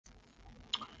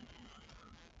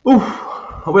Oof,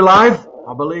 are we live?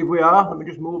 I believe we are. Let me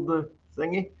just move the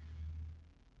thingy.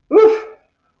 Oof,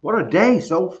 what a day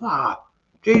so far.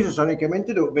 Jesus, I only came in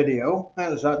to do a video. I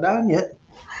haven't sat down yet.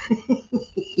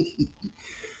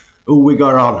 Oh, we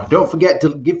got on. Don't forget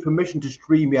to give permission to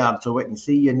StreamYard so we can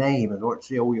see your name and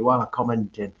see who you are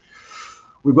commenting.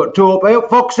 We've got two up here.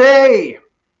 Foxy!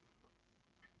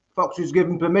 Foxy's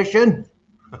given permission.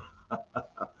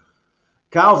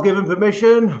 Carl's given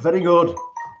permission. Very good.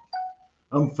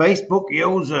 And Facebook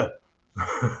user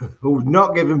who's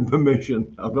not given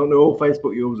permission. I don't know who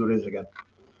Facebook user is again.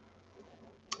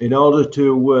 In order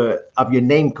to have your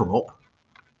name come up,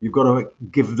 you've got to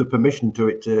give the permission to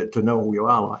it to know who you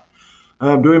are. Like,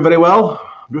 I'm doing very well.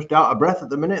 I'm just out of breath at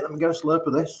the minute. Let me get a slurp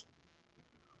of this.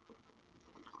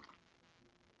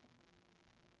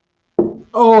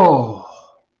 Oh,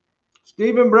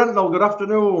 Stephen Brentnell, good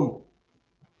afternoon.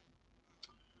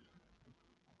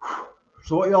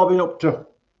 So what y'all been up to?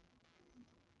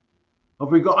 Have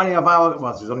we got any of our...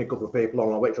 Well, there's only a couple of people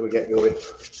on. I'll wait till we get going.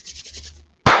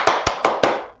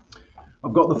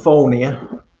 I've got the phone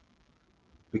here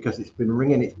because it's been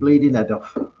ringing its bleeding head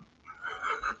off.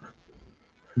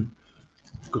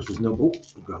 Because there's no... Oh,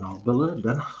 we've gone off the lid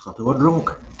then. I thought they were drunk.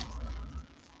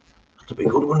 That's a big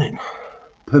good one in.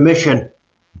 Permission.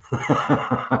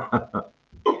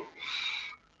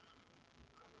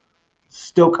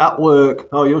 Stuck at work.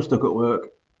 Oh, you're stuck at work.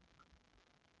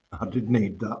 I did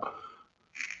need that.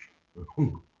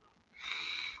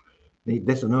 Need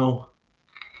this or no?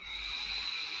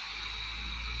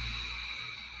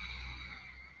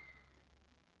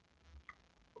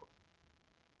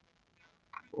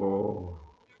 Oh,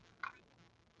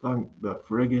 thank the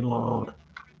friggin' Lord.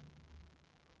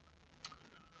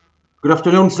 Good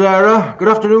afternoon, Sarah. Good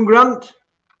afternoon, Grant.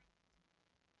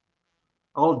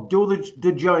 I'll do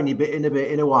the joiny bit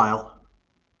in a while.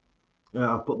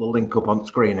 I'll put the link up on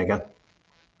screen again,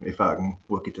 if I can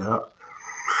work it out.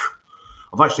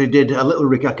 I've actually did a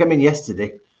little I came in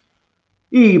yesterday.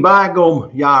 By gum,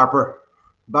 yarper.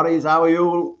 Barry's, how are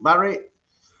you, Barry?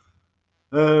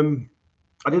 I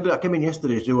came in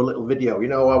yesterday to do a little video. You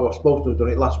know, I was supposed to have done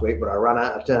it last week, but I ran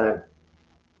out of time.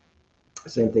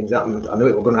 Same things happened. I knew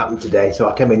it was going to happen today, so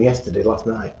I came in yesterday, last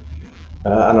night,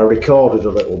 and I recorded a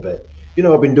little bit. You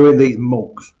know, I've been doing these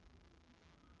mugs,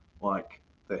 like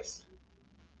this.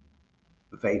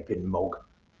 Vaping mug.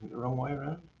 The wrong way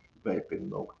around. Vaping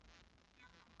mug.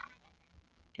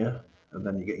 Yeah, and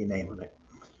then you get your name on it.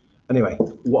 Anyway,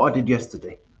 what I did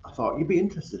yesterday, I thought you'd be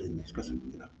interested in this because you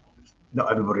know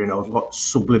not everybody knows what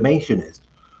sublimation is.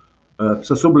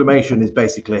 So sublimation is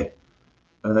basically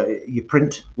you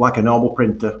print like a normal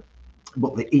printer,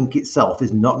 but the ink itself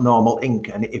is not normal ink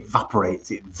and it evaporates,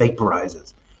 it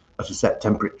vaporizes at a set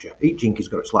temperature. Each ink has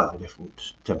got a slightly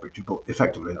different temperature, but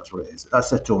effectively that's what it is. That's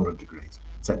set to 100 degrees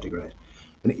centigrade,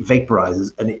 and it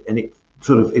vaporizes and it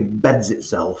sort of embeds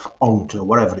itself onto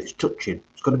whatever it's touching.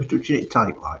 It's got to be touching it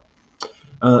tight like.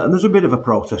 And there's a bit of a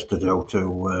process to do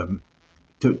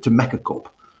to make a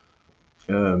cup,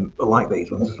 like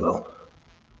these ones as well.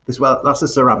 That's a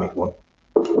ceramic one,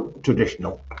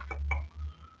 traditional,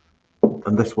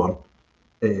 and this one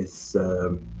is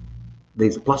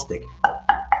these are plastic,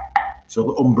 so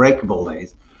they're unbreakable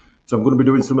these. So I'm going to be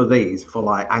doing some of these for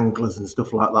like anglers and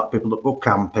stuff like that, people that go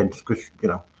camping, because you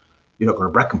know you're not going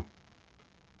to break them.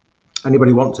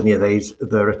 Anybody wants any of these?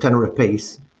 They're a tenner a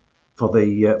piece for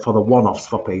the one-offs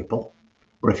for people.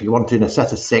 But if you want in a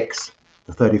set of 6,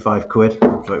 they're 35 quid,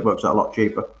 so it works out a lot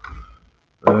cheaper.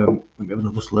 Let me have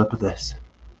another slurp of this.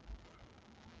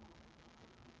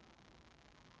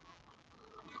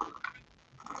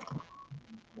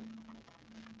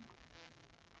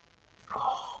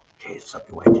 Oh, Jesus, I've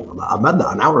been waiting for that. I made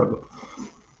that an hour ago.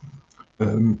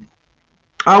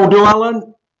 How do,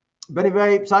 Alan? Benny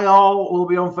Vapes, hi all. We'll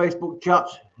be on Facebook chat,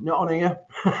 not on here.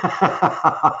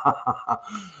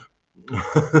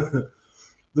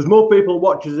 There's more people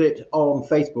watches it on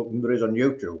Facebook than there is on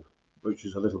YouTube, which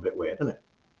is a little bit weird, isn't it?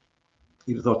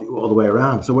 You'd have thought it was all the way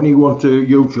around. So when you go onto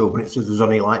YouTube and it says there's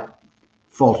only like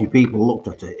 40 people looked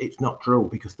at it, it's not true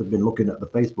because they've been looking at the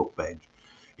Facebook page.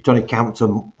 It only counts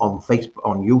them on Facebook,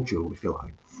 on YouTube, if you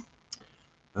like.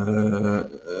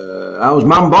 How's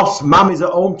Mam Boss? Mam is at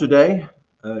home today.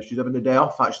 She's having a day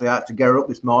off. Actually, I had to get her up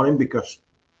this morning because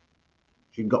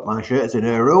she'd got my shirts in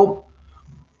her room.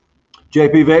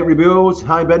 JP Vape Reviews.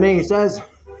 Hi, Benny, he says.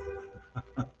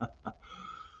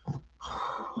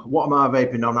 What am I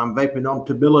vaping on? I'm vaping on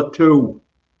Tabilla 2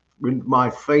 with my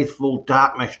faithful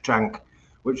dark mesh tank,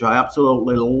 which I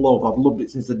absolutely love. I've loved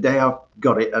it since the day I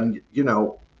got it. And, you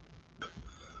know,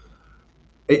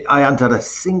 I hadn't had a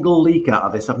single leak out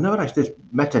of this. I've never actually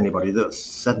met anybody that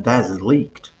said theirs has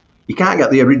leaked. You can't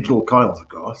get the original coils, of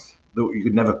course, though you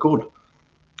never could,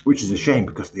 which is a shame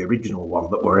because the original one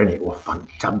that were in it were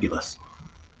fantabulous.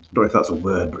 I don't know if that's a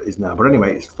word, but it is now. But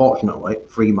anyway, it's fortunately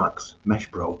Freemax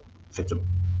Mesh Pro fit them.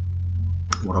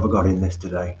 What have I got in this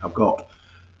today? I've got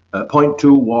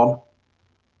 0.21,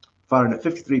 firing at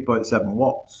 53.7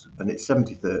 watts, and it's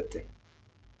 70/30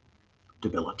 to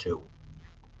Billa 2.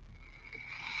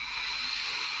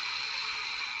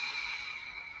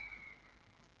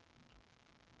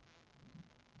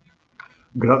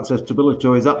 Grant says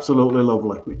Tabilito is absolutely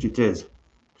lovely, which it is.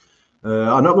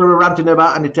 I'm not going to be ranting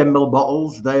about any 10ml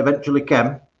bottles. They eventually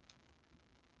came.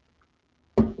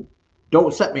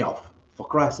 Don't set me off. For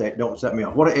Christ's sake, don't set me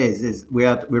off. What it is we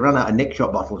ran out of Nick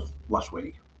Shot bottles last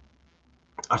week.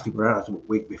 Actually, we ran out a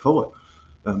week before.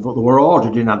 But they were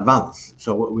ordered in advance,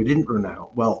 so we didn't run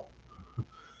out. Well,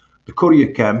 the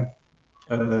courier came.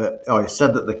 He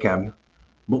said that they came,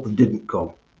 but they didn't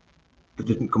come. They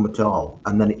didn't come at all.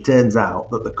 And then it turns out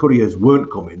that the couriers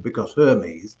weren't coming because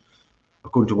Hermes,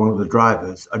 according to one of the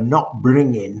drivers, are not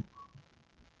bringing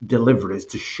deliveries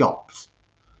to shops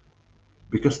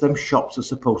because them shops are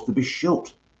supposed to be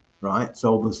shut, right?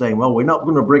 So they're saying, well, we're not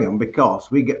going to bring them because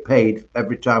we get paid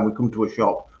every time we come to a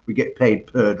shop. We get paid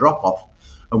per drop off,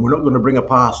 and we're not going to bring a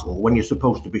parcel when you're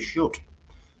supposed to be shut.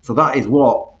 So that is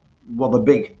what the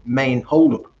big main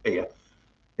holdup here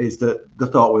is, that they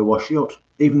thought we were shut,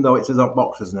 even though it says on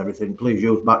boxes and everything, please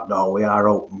use back door, we are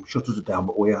open, shutters are down,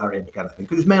 but we are in, kind of thing,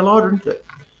 because it's mail order, isn't it?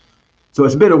 So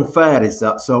it's a bit unfair, is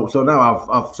that? So now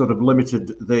I've sort of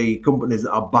limited the companies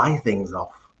that I buy things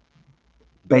off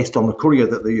based on the courier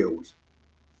that they use.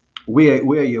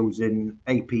 We're using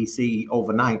APC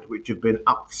Overnight, which have been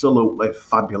absolutely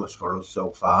fabulous for us so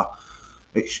far.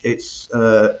 It's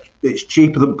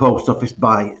cheaper than post office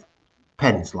by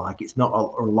pence, like it's not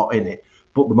a lot in it.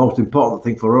 But the most important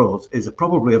thing for us is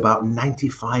probably about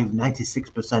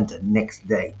 95–96% next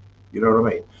day. You know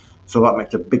what I mean? So that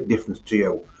makes a big difference to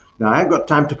you. Now, I ain't got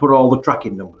time to put all the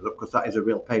tracking numbers up because that is a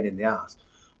real pain in the ass.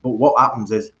 But what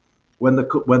happens is when the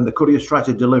couriers try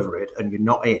to deliver it and you're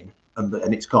not in,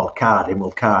 and it's called carding,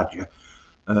 we'll card you.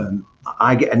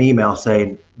 I get an email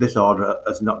saying this order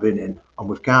has not been in and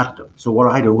we've carded them. So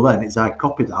what I do then is I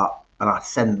copy that and I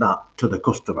send that to the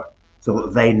customer so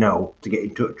that they know to get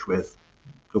in touch with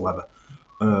whoever,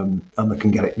 and they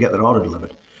can get their order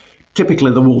delivered.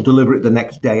 Typically, they will deliver it the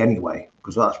next day anyway,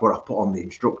 because that's what I've put on the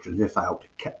instructions. If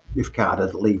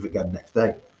carded, leave again next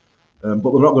day. But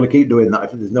they're not going to keep doing that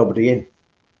if there's nobody in.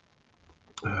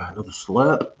 Another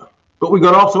slurp. But we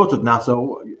got all sorted now,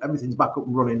 so everything's back up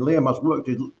and running. Liam has worked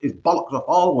his bollocks off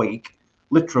all week.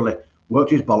 Literally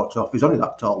worked his bollocks off. He's only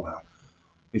that tall now.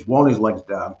 He's worn his legs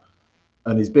down.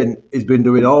 And he's been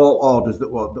doing all orders that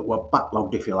were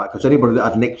backlogged, if you like, because anybody that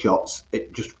had nick shots,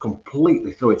 it just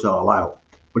completely threw it all out.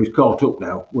 But he's caught up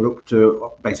now. We're up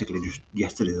to basically just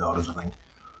yesterday's orders, I think.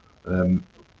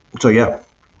 So yeah,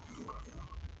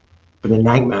 been a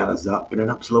nightmare, has that? Been an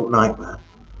absolute nightmare.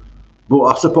 But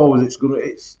I suppose it's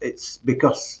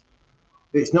because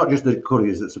it's not just the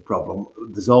couriers that's a problem.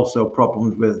 There's also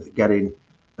problems with getting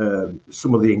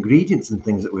some of the ingredients and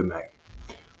things that we make.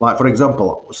 Like, for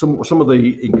example, some of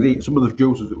the ingredients, some of the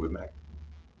juices that we make,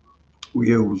 we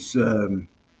use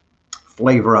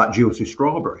Flavor Art Juicy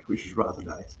Strawberry, which is rather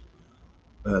nice.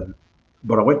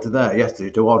 But I went to there yesterday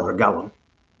to order a gallon.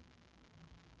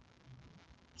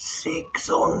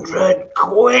 600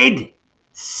 quid!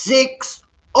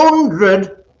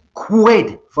 600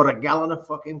 quid for a gallon of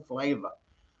fucking Flavor.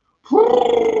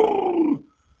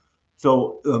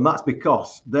 So that's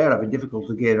because they're having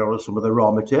difficulty getting all of some of the raw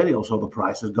materials, so the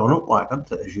price has gone up, like,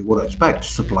 hasn't it, as you would expect,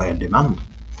 supply and demand.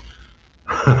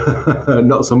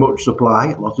 Not so much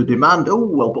supply, lots of demand. Oh,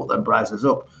 we'll put them prices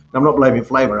up. I'm not blaming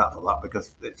Flavor Art for that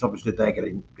because it's obviously they're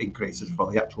getting increases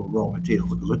for the actual raw materials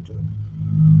that goes into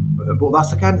it. But that's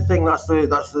the kind of thing.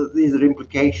 These are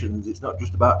implications. It's not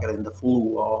just about getting the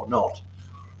flu or not.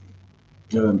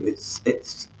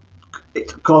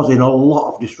 It's causing a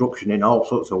lot of disruption in all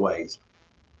sorts of ways.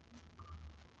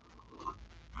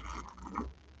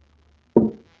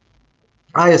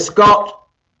 Hiya, Scott.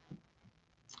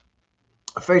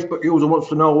 A Facebook user wants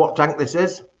to know what tank this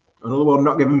is. Another one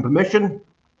not given permission.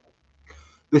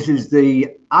 This is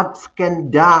the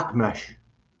Adfken Dark Mesh. I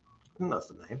think that's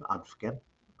the name, Adfken.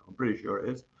 I'm pretty sure it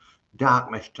is.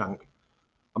 Dark Mesh tank.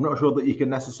 I'm not sure that you can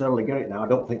necessarily get it now. I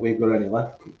don't think we've got any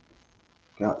left.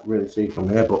 Can't really see from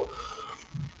here, but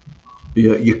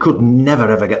you could never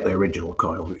ever get the original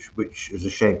coil, which is a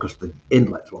shame because the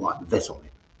inlets were like this on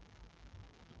it.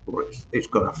 But it's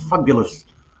got a fabulous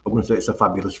I'm going to say it's a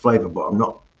fabulous flavour, but I'm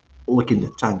not licking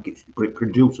the tank. But it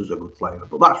produces a good flavour.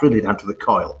 But that's really down to the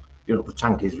coil. You know, the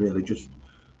tank is really just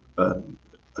a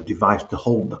device to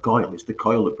hold the coil. It's the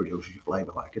coil that produces your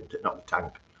flavour, like, isn't it? Not the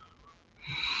tank.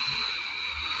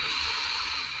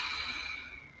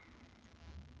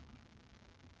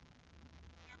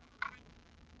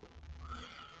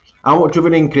 How much of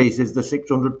an increase is the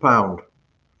 £600?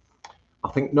 I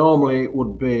think normally it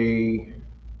would be,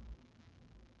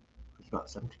 it's about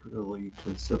 70 quid a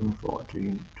litre,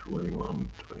 714, 21,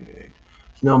 28.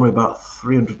 It's normally about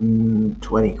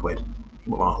 320 quid,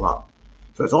 something like that.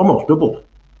 So it's almost doubled.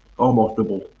 Almost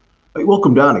doubled. It will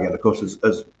come down again, of course,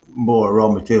 as more raw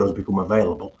materials become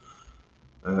available.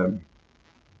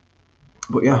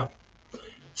 But yeah.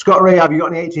 Scott Ray, have you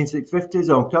got any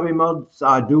 18650s on cabin mods?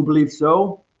 I do believe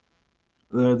so.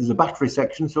 There's a battery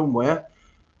section somewhere.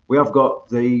 We have got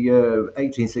the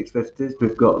 18650s.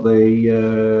 We've got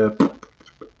the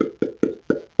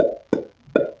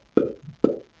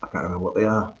I can't remember what they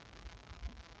are.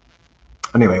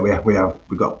 Anyway, we got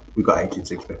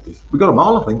 18650s. We got them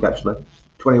all, I think, actually.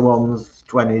 21s,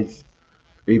 20s,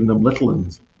 even them little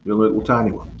ones, the little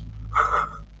tiny ones,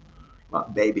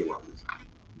 like baby ones.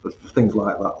 But things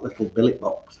like that little billet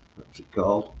box. What's it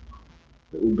called?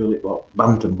 Little billet box,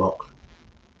 bantam box.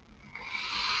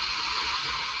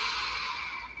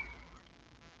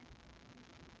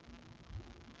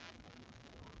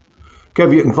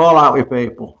 Kev, you can fall out with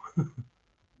people.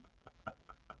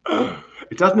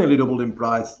 It has nearly doubled in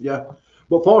price, yeah.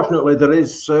 But fortunately, there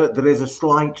is a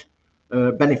slight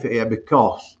benefit here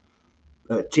because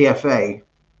TFA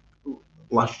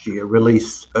last year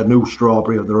released a new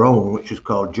strawberry of their own, which is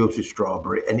called Juicy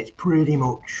Strawberry, and it's pretty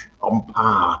much on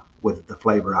par with the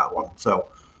flavour out one. So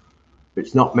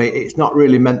it's not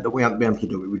really meant that we haven't been able to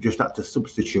do it. We just had to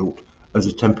substitute as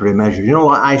a temporary measure. You know,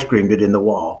 like ice cream did in the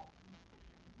war.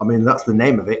 I mean, that's the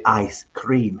name of it, ice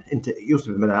cream. It used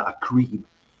to be made out of cream.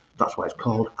 That's why it's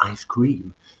called ice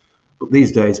cream. But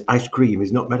these days, ice cream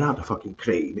is not made out of fucking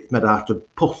cream. It's made out of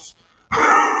pus.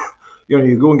 You know,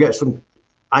 you go and get some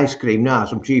ice cream now,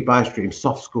 some cheap ice cream,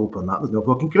 soft scoop and that. There's no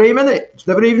fucking cream in it. It's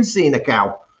never even seen a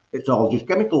cow. It's all just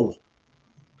chemicals.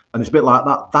 And it's a bit like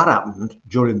that. That happened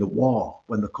during the war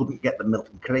when they couldn't get the milk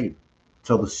and cream.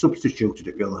 So they substituted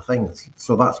it with other things.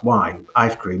 So that's why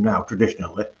ice cream now,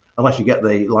 traditionally, unless you get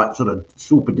the like sort of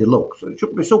super deluxe, it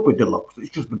shouldn't be super deluxe. It's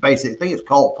just the basic thing. It's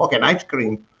called fucking ice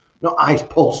cream, not ice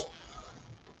pus.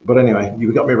 But anyway,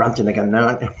 you've got me ranting again now,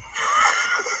 haven't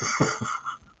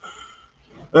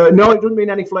you? No, it doesn't mean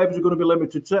any flavours are going to be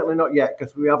limited. Certainly not yet,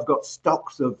 because we have got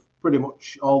stocks of pretty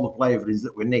much all the flavourings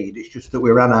that we need. It's just that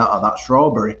we ran out of that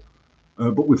strawberry,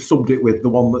 but we've subbed it with the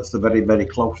one that's very, very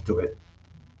close to it,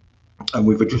 and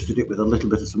we've adjusted it with a little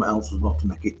bit of something else as well to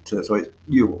make it so it's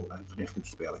you won't know the difference,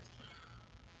 to be honest.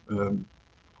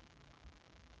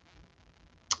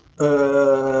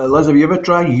 Les, have you ever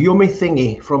tried Yummy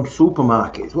Thingy from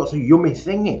supermarkets? What's a Yummy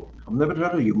Thingy? I've never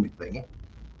tried a Yummy Thingy.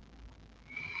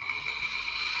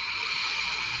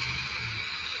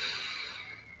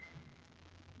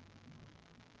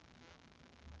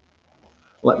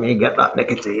 Let me get that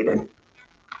nicotine in.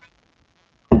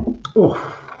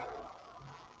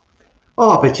 Oh,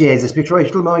 but Jesus, be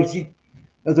Christ almighty.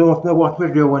 I don't know what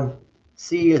we're doing.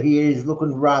 Seal here is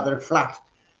looking rather flat.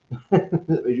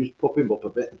 Let me just pop him up a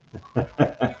bit.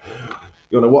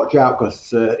 You want to watch out because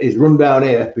he's run down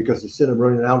here because he's seen him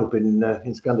running around up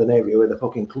in Scandinavia with the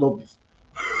fucking clubs.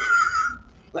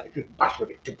 Let's just bash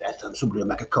it to death and somebody will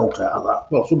make a coat out of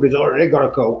that. Well, somebody's already got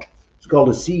a coat. It's called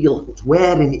a seal. It's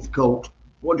wearing its coat.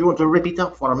 What do you want to rip it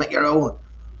off for and make your own?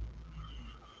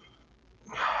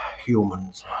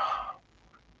 Humans.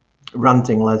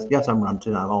 Ranting, Les. Yes, I'm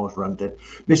ranting. I'm always ranting.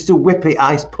 Mr. Whippy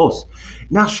Ice Puss.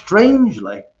 Now,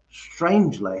 strangely,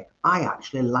 I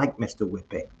actually like Mr.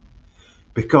 Whippy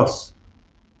because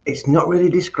it's not really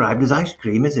described as ice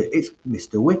cream, is it? It's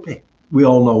Mr. Whippy. We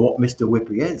all know what Mr.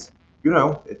 Whippy is. You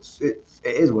know, it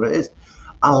is what it is.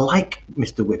 I like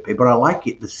Mr. Whippy, but I like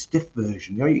it the stiff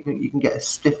version. You know, you can get a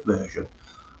stiff version.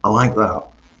 I like that.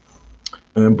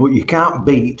 But you can't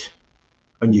beat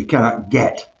and you can't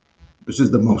get. This is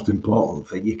the most important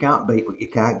thing. You can't beat, but you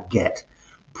can't get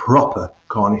proper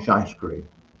Cornish ice cream.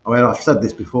 I mean, I've said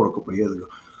this before a couple of years ago.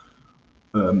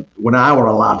 When I were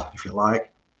a lad, if you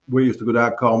like, we used to go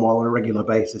down Cornwall on a regular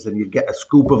basis and you'd get a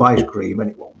scoop of ice cream and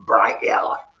it was bright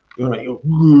yellow. You know, it was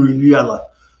really yellow.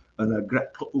 And a great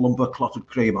lump of clotted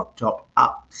cream on top.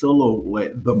 Absolutely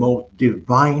the most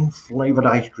divine flavoured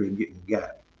ice cream you can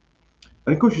get.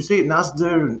 And of course you see it in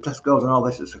Asda and Tesco's and all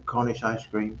this. It's a Cornish ice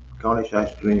cream. Cornish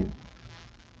ice cream.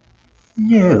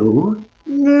 No,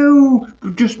 no,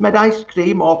 they've just made ice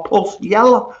cream or post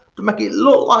yellow to make it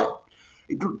look like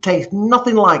it doesn't taste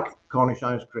nothing like Cornish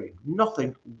ice cream.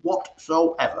 Nothing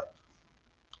whatsoever.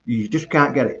 You just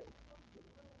can't get it.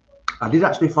 I did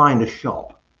actually find a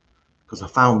shop because I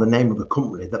found the name of the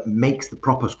company that makes the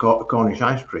proper Cornish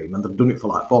ice cream, and they've done it for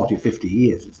like 40, 50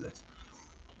 years, is this.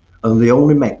 And they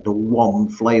only make the one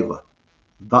flavour.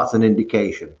 That's an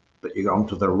indication that you're on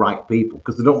to the right people,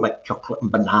 because they don't make chocolate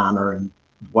and banana and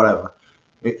whatever.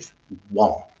 It's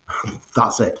one.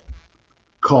 That's it.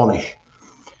 Cornish.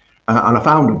 And I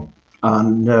found them.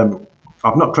 And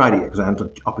I've not tried it yet because I haven't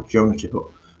had the opportunity, but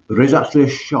there is actually a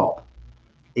shop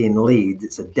in Leeds.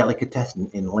 It's a delicatessen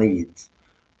in Leeds.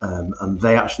 And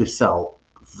they actually sell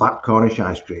that Cornish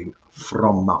ice cream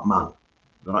from that man.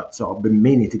 Right, so I've been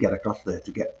meaning to get across there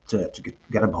to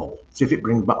get a bowl, see if it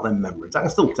brings back them memories. I can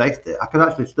still taste it. I can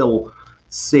actually still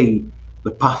see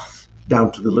the path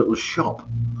down to the little shop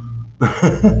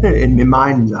in my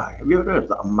mind's eye. Have you ever heard of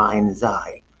that? A mind's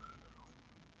eye.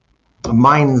 A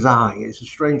mind's eye. It's a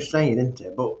strange saying, isn't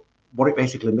it? But what it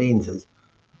basically means is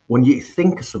when you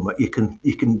think of something, you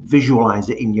can visualize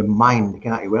it in your mind,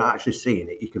 can't you? Without actually seeing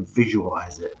it, you can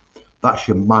visualize it. That's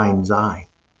your mind's eye.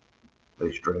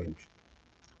 Very strange.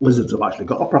 Lizards have actually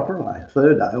got a proper eye, a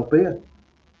third eye up here.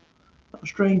 That's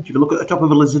strange. If you look at the top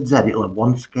of a lizard's head, it'll have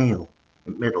one scale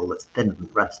in the middle that's thinner than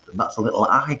the rest, and that's a little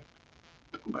eye.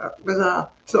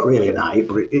 It's not really an eye,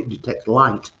 but it detects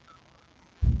light.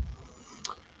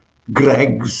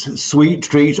 Greg's, Sweet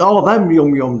Treats, oh, them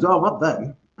yum yums, oh, I've had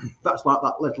them. That's like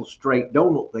that little straight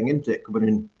donut thing, isn't it, coming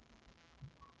in?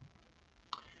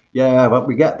 Yeah, but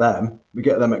we get them. We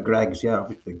get them at Greg's, yeah,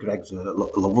 obviously Greg's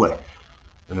look lovely.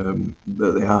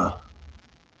 There they are.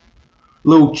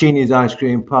 Lou Cheney's ice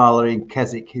cream parlour in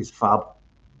Keswick is fab.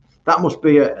 That must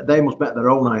be they must make their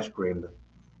own ice cream.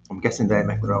 I'm guessing they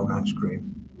make their own ice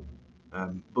cream.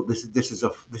 But this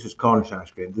is Cornish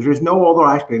ice cream. There is no other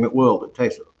ice cream in the world that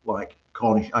tastes like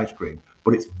Cornish ice cream.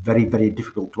 But it's very, very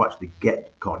difficult to actually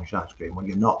get Cornish ice cream when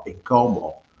you're not in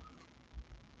Cornwall.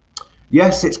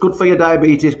 Yes, it's good for your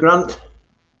diabetes, Grant.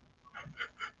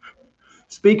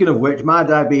 Speaking of which, my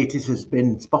diabetes has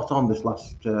been spot on this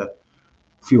last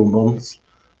few months.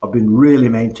 I've been really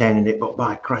maintaining it, but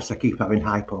by Christ, I keep having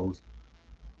hypos.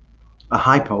 A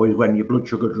hypo is when your blood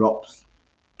sugar drops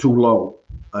too low,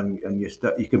 and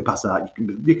you can pass out.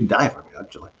 You can die from it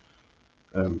actually.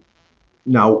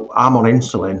 Now I'm on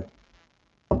insulin,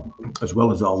 as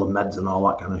well as all the meds and all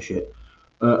that kind of shit.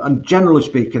 And generally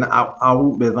speaking, I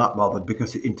won't be that bothered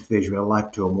because it interferes with my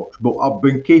life too much. But I've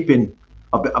been keeping.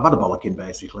 I've had a bollocking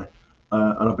basically,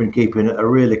 and I've been keeping a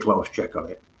really close check on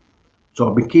it. So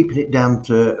I've been keeping it down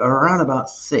to around about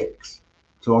 6.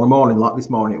 So on a morning like this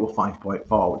morning, it was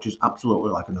 5.4, which is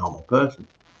absolutely like a normal person.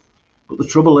 But the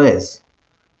trouble is,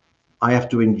 I have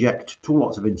to inject 2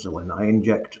 lots of insulin. I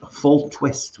inject a full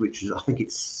twist, which is, I think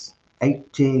it's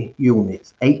 80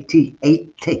 units, 80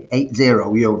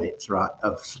 units, right,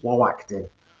 of slow acting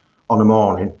on a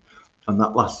morning, and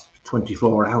that lasts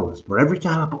 24 hours. But every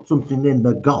time I put something in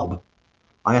the gob,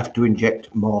 I have to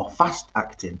inject more fast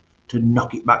acting to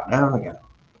knock it back down again.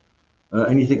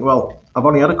 And you think, well, I've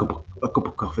only had a cup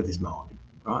of coffee this morning,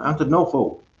 right? I've had no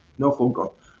food gone.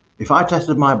 If I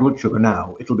tested my blood sugar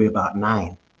now, it'll be about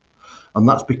 9. And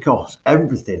that's because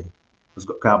everything has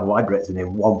got carbohydrates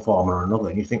in one form or another.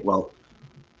 And you think, well,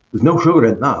 there's no sugar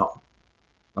in that.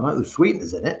 Right? There's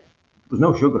sweeteners in it. There's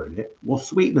no sugar in it. Well,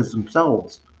 sweeteners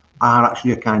themselves are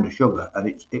actually a kind of sugar, and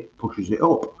it pushes it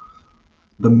up.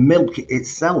 The milk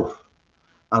itself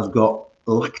has got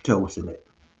lactose in it.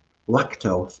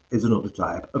 Lactose is another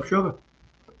type of sugar.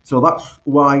 So that's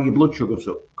why your blood sugar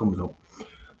comes up.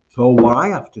 So what I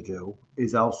have to do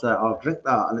is I'll drink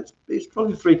that, and it's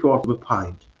probably 3/4 of a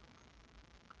pint.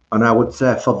 And I would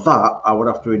say for that, I would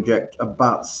have to inject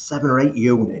about 7 or 8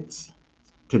 units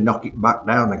to knock it back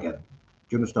down again.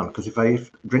 Do you understand? Because if I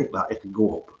drink that, it'll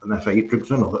go up. And if I drink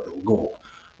another, it'll go up.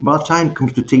 By the time it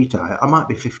comes to tea time, I might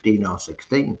be 15 or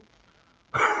 16.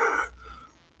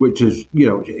 Which is,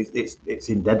 it's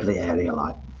in deadly area,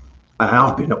 like. And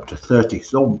I've been up to 30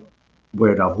 some,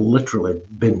 where I've literally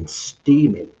been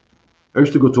steaming. I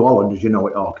used to go to Holland, as you know,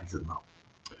 at orchids and that.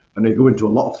 And they go into a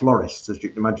lot of florists, as you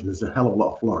can imagine. There's a hell of a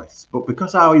lot of florists. But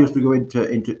because I used to go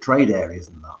into trade areas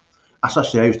and that,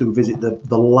 actually I used to visit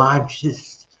the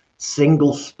largest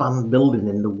single span building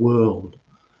in the world,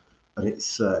 and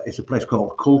it's a place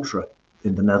called Cultra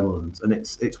in the Netherlands, and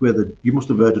it's where you must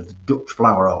have heard of the Dutch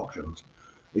flower auctions.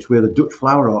 It's where the Dutch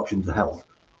flower auctions are held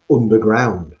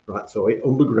underground, right? So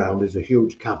underground is a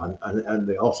huge cavern, and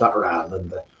they all sat around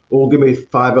and oh, give me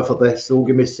 5 for this, oh,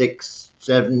 give me 6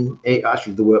 7, 8.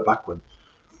 Actually, they work backwards.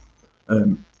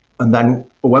 And then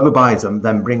whoever buys them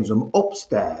then brings them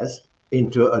upstairs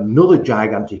into another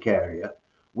gigantic area,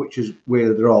 which is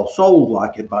where they're all sold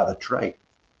like it by the tray.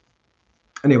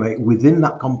 Anyway, within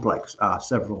that complex are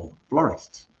several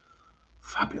florists.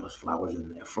 Fabulous flowers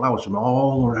in there, flowers from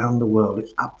all around the world.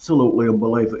 It's absolutely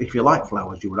unbelievable. If you like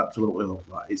flowers, you would absolutely love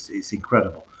that. It's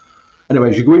incredible. Anyway,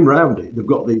 as you're going round it, they've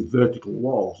got these vertical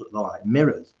walls that are like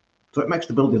mirrors. So it makes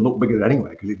the building look bigger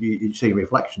anyway, because you see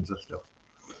reflections of stuff.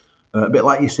 A bit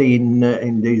like you see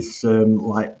in these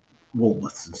like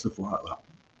Woolworths and stuff like that.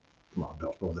 Well, I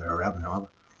don't know they're around now.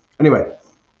 Anyway,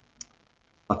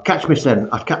 I'd catch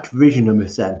vision of me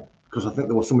then, because I think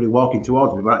there was somebody walking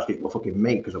towards me, but actually it was fucking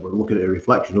me, because I was looking at a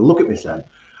reflection and look at me then.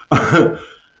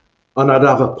 And I'd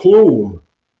have a plume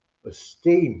of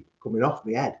steam coming off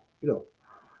my head, you know.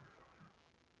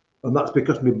 And that's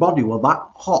because my body was that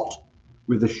hot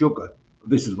with the sugar.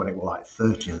 This is when it was like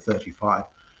 30 and 35.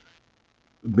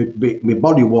 My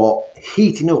body was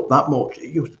heating up that much.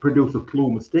 It used to produce a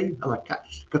plume of steam, and I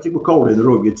catch, because it was cold in the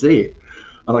room, you'd see it.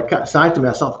 And I catch sight of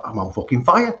myself, I'm on fucking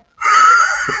fire.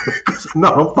 Because I'm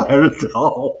not on fire at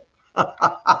all.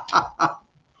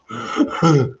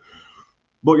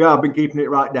 But yeah, I've been keeping it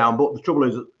right down. But the trouble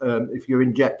is, if you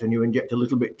inject and you inject a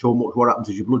little bit too much, what happens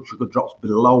is your blood sugar drops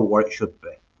below where it should be.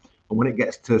 And when it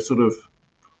gets to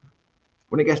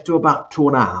about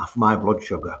 2.5, my blood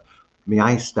sugar, my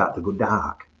eyes start to go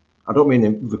dark. I don't mean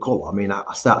in the colour, I mean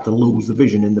I start to lose the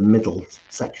vision in the middle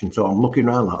section. So I'm looking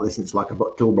around like this, and it's like I've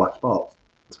got 2 black spots.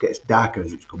 It gets darker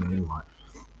as it's coming in, like.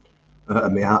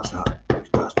 And my heart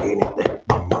starts getting it there.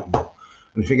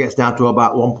 And if it gets down to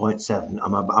about 1.7,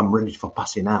 I'm ready for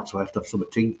passing out, so I have to have something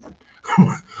to eat then.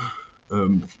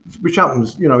 Which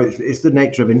happens, you know, it's the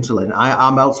nature of insulin.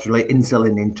 I'm actually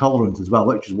insulin intolerant as well,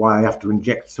 which is why I have to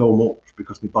inject so much,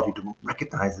 because my body doesn't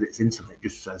recognise that it's insulin. It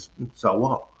just says, so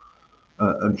what?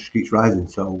 And just keeps rising.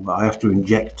 So I have to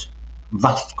inject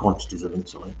vast quantities of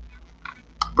insulin.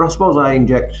 But I suppose I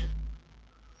inject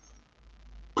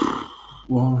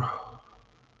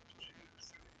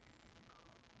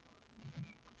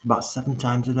about 7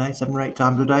 times a day, 7 or 8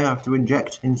 times a day. I have to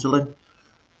inject insulin,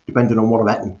 depending on what I'm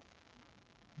eating.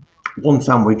 One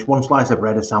slice of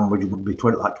bread, a sandwich would be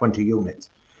 20 units.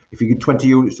 If you give 20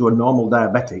 units to a normal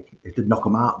diabetic, it'd knock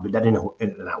them out, be dead in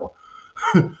an hour.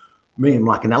 Me, I'm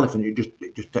like an elephant.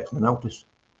 It just takes me notice.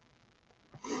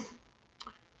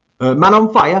 Man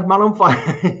on fire,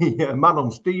 yeah, man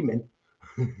on steaming.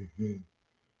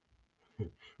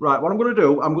 Right, what I'm going to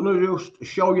do, I'm going to just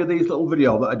show you these little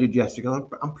videos that I did yesterday.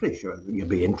 I'm pretty sure you'll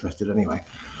be interested anyway.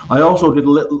 I also did a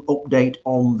little update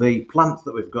on the plants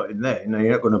that we've got in there. Now,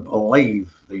 you're not going to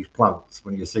believe these plants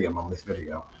when you see them on this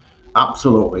video.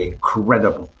 Absolutely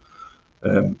incredible.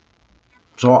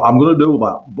 So I'm going to do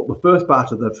that. But the first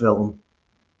part of the film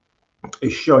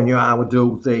is showing you how I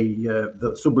do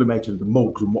the sublimating the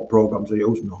mugs and what programs I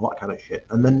use and all that kind of shit.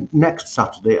 And then next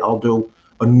Saturday, I'll do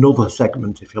another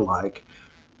segment, if you like,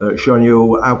 showing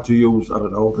you how to use, I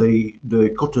don't know, the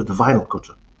cutter, the vinyl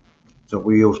cutter. So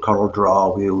we use Coral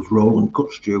Draw, we use Roland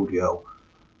Cut Studio,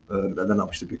 and then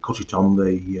obviously we cut it on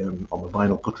the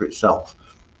vinyl cutter itself.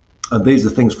 And these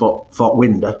are things for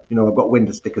Winder. You know, I've got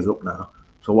Winder stickers up now.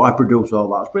 So I produce all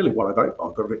that. That's really what I got it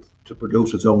for. I got it to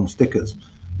produce its own stickers.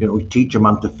 You know, we teach a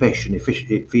man to fish, and he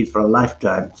feeds for a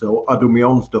lifetime. So I do my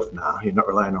own stuff now. You're not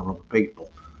relying on other people.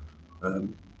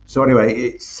 So anyway,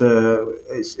 it's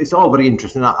all very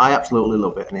interesting. I absolutely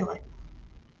love it anyway.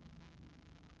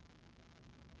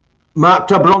 Mark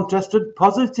Tabron tested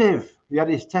positive. He had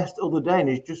his test the other day, and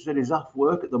he's just said he's off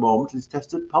work at the moment. He's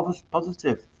tested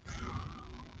positive.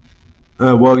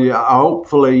 Well, yeah,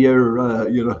 hopefully you're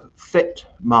a fit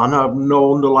man. I have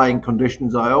no underlying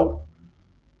conditions, I hope,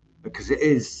 because it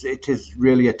is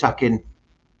really attacking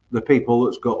the people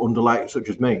that's got underlying, such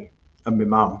as me and my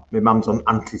mum. My mum's on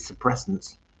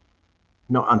antisuppressants.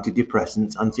 Not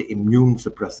antidepressants, anti-immune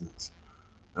suppressants,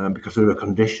 because of her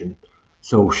condition.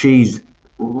 So she's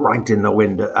right in the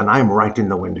wind, and I'm right in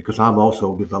the wind because I've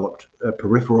also developed a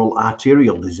peripheral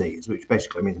arterial disease, which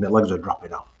basically means my legs are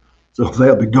dropping off. So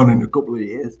they'll be gone in a couple of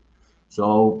years. So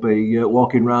I'll be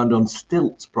walking around on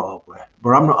stilts probably.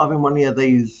 But I'm not having one of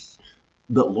these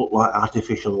that look like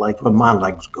artificial legs. When my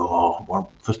legs go, one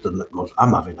first thing that goes,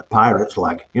 I'm having a pirate's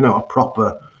leg. You know, a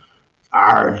proper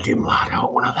dim lad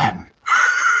out, one of them.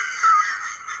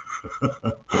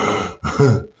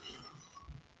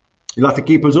 You'll have to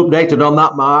keep us updated on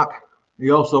that, Mark.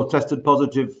 He also tested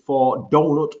positive for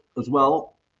donut as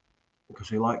well, because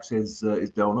he likes his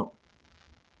donut.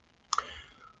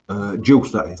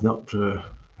 Juice, that is, not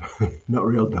not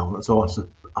real donut. So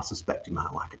I suspect he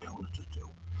might like a donut or two.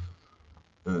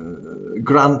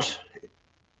 Grant.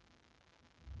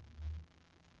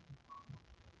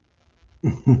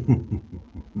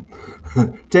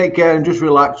 Take care and just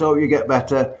relax. Hope you get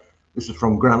better. This is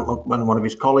from Grant Luckman, one of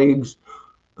his colleagues.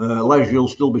 Les, you'll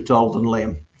still be taller than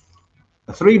Liam.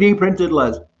 A 3D printed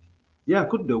Les. Yeah, I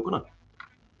could do, couldn't I?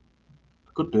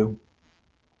 I could do.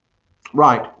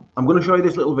 Right, I'm going to show you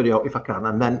this little video if I can,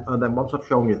 and then once I've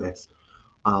shown you this,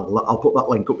 I'll put that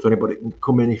link up so anybody can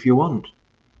come in if you want.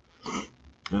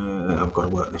 I've got to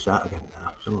work this out again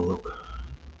now. Let's have a look.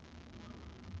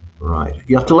 Right,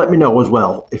 you have to let me know as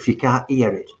well if you can't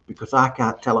hear it, because I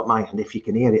can't tell at my end if you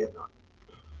can hear it or not.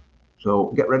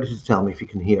 So get ready to tell me if you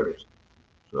can hear it.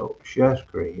 So share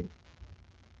screen,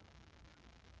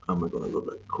 and we're going to go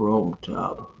to the Chrome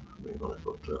tab. We're going to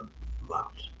go to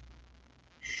that.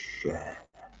 Share.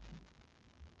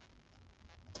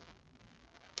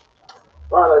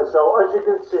 Right then, so as you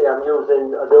can see, I'm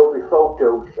using Adobe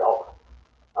Photoshop,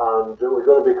 and we're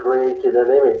going to be creating an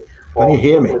image for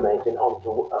sublimating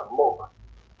onto a mug.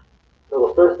 So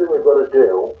the first thing we've got to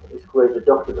do is create a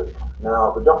document.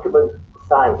 Now the document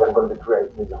size I'm going to be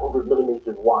creating is 100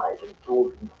 millimeters wide and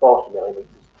 240 millimeters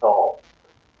tall.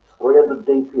 It's 300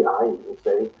 dpi, you can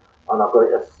see, and I've got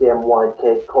it as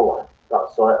CMYK colour.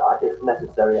 That's so if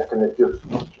necessary I can adjust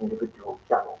each individual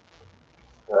channel.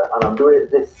 And I'm doing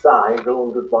it this size,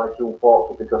 100 by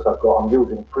 240, because I'm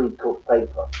using pre-cut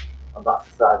paper, and that's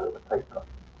the size of the paper.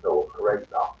 So we'll create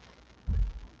that.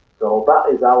 So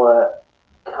that is our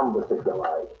canvas, if you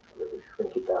like. Let me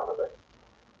shrink it down a bit.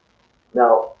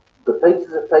 Now, the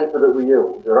pieces of paper that we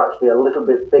use are actually a little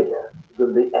bit bigger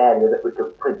than the area that we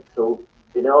can print. So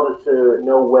in order to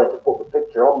know where to put the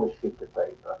picture on the sheet of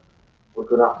paper, we're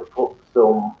going to have to put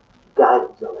some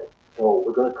guides on it. So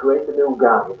we're going to create a new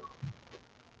guide.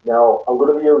 Now, I'm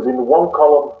going to be using 1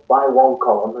 column by 1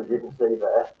 column, as you can see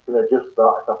there. You can adjust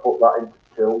that. If I put that into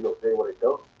 2, you'll see what it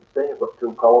does. You see, I've got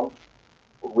 2 columns,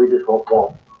 but we just want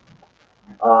 1.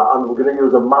 And we're going to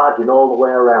use a margin all the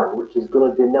way around, which is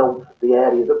going to denote the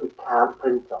area that we can't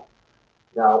print on.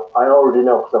 Now, I already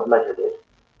know because I've measured it,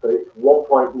 but it's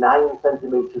 1.9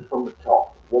 centimetres from the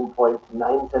top,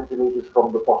 1.9 centimetres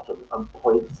from the bottom, and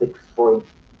 0.63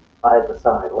 either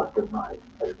side, left and right,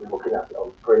 as we're looking at it on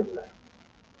the screen there.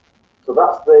 So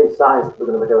that's the size that we're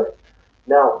going to be doing.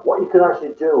 Now, what you can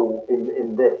actually do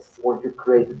in this, once you've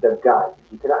created them guides,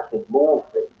 you can actually move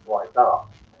things like that,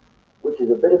 which is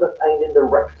a bit of a pain in the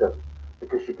rectum,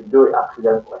 because you can do it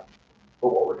accidentally. But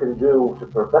what we can do to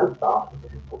prevent that,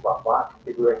 if you put that back,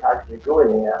 is we actually go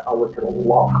in here and we can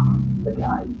lock the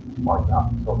guide like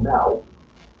that. So now,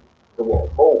 the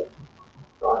won't move,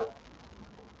 right?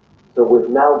 So we've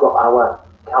now got our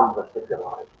canvas, if you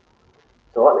like.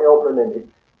 So let me open an image.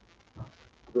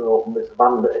 We're going to open this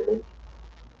Vanda image.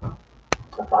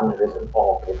 The Vanda is an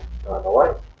orchid, by the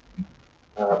way.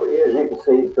 But here, as you can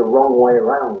see, it's the wrong way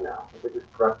around now. Let me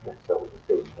just drag this so we can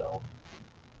see it all.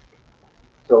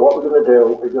 So what we're going to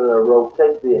do, we're going to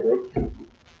rotate the image,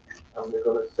 and we're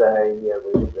going to say,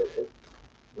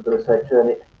 we're going to say turn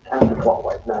it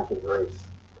counterclockwise, 90 degrees.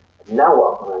 And now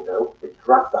what I'm going to do is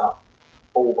drag that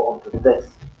over onto this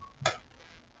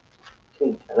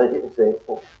sheet, and as you can see,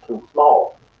 it's too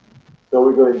small. So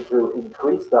we're going to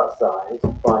increase that size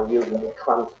by using the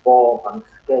transform and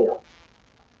scale.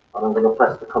 And I'm going to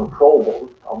press the control button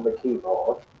on the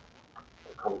keyboard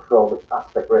to control the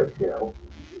aspect ratio.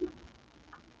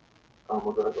 And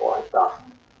we're going to go like that.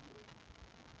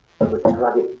 And we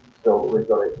drag it so we've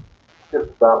got it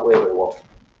just about where we want,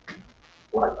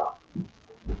 like that.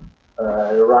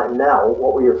 Right now,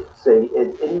 what we see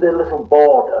is in the little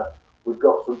border, we've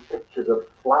got some pictures of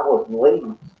flowers and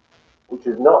leaves, which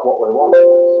is not what we want.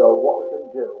 So what we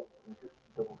can do, just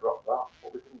double drop that,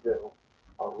 what we can do,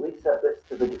 I'll reset this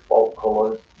to the default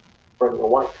colours, bring the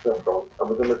white to the front, and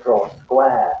we're going to draw a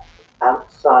square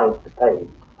outside the page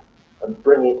and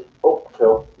bring it up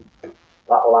to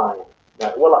that line. Now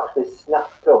it will actually snap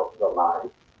to the line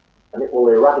and it will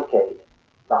eradicate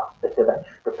that bit of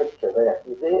extra picture there.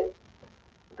 You see it?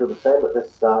 Do the same at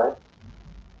this side.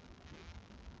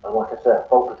 And like I said,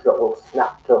 Photoshop will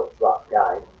snap to that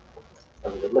guide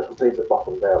and there's a little piece at the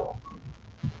bottom there.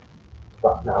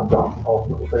 That's now gone. Oh, a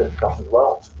little bit of stuff as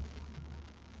well.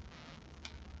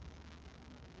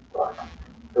 Right.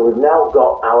 So we've now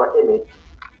got our image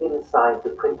inside the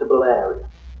printable area.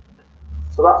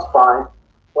 So that's fine.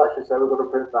 Let's just say we're going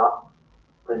to print that,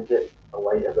 print it,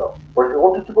 away you go. But if you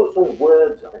wanted to put some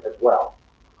words on it as well,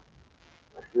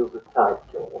 let's use the type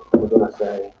tool. We're going to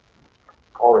say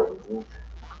orange.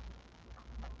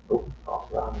 Oh,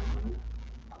 orange.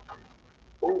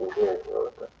 Oh, here's where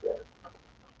we're going to get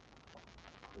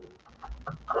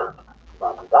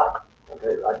like that. And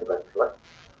get it right eventually.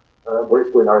 But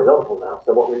it's going horizontal now,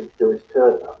 so what we need to do is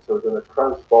turn that. So we're going to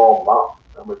transform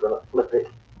that, and we're going to flip it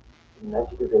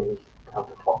 90 degrees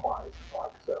counterclockwise,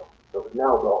 like so. So we've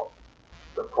now got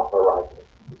the proper writing,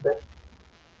 you see?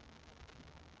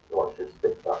 So let's just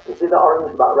stick that. You see that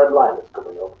orange, that red line that's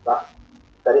coming up? That's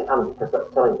very handy, because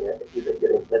that's telling you if you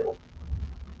get in the middle.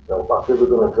 So that's where we're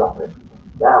going to drop it.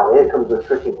 Now, here comes the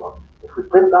tricky one. If we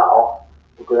print that off,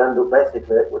 we're going to end up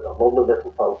basically with a lovely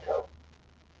little photo.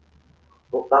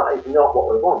 But that is not what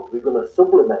we want. We're going to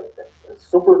sublimate this. And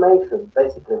sublimation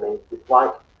basically means it's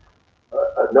like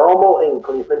a normal ink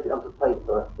when you print it onto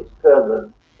paper. It's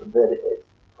permanent, and there it is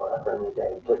forever and a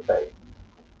day, clickbait.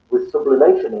 With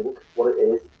sublimation ink, what it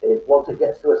is once it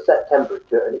gets to a set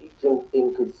temperature, and each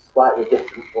ink is slightly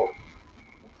different, but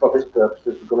for this purpose,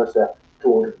 we're going to say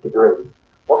 200 degrees.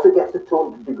 Once it gets to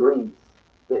 200 degrees,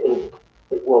 the ink,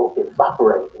 it will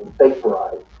evaporate and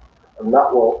vaporize, and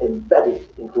that will embed it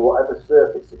into whatever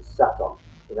surface it's sat on.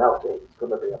 In our case, it's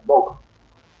going to be a mug.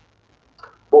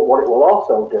 But what it will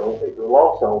also do, it will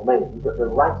also mean that the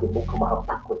writing will come out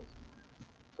backwards.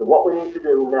 So what we need to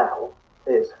do now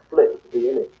is flip the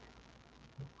image.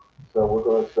 So we're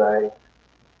going to say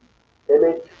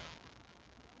image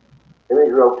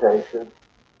rotation,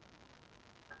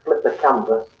 flip the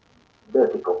canvas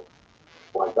vertical,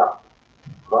 like that.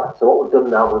 Right, so what we've done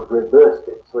now, we've reversed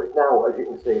it. So it's now, as you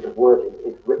can see, the wording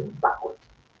is written backwards.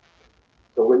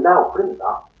 So we now print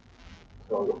that.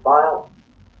 So the file,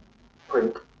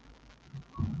 print.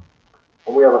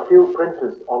 And we have a few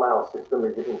printers on our system,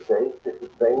 as you can see,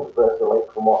 different things,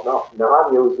 VersaLink and whatnot. Now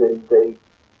I'm using the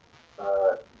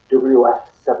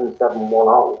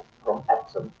WF7710 from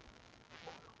Epsom.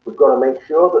 We've got to make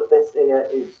sure that this here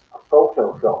is a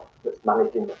Photoshop that's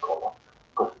managing the colour,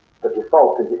 because the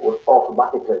default is it would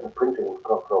automatically, the printer would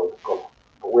control the colour.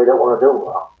 But we don't want to do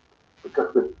that,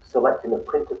 because we're selecting a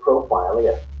printer profile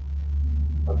here.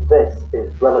 And this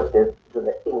is relative to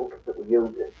the ink that we're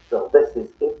using. So this is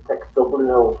Inktex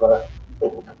Sublinova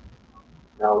ink.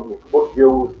 Now you could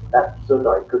use Epson,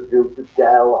 or you could use the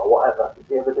Dell or whatever.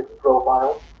 You have a different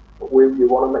profile, but you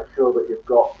want to make sure that you've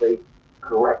got the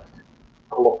correct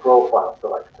colour profile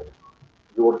selected.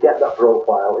 You would get that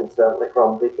profile instantly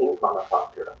from the ink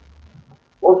manufacturer.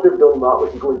 Once we've done that, we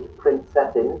can go into print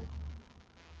settings,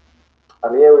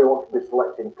 and here we want to be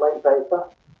selecting plain paper.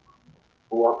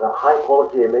 We want a high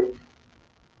quality image.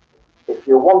 If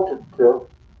you wanted to,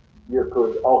 you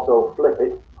could also flip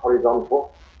it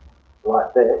horizontal,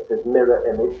 like this, as mirror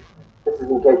image. This is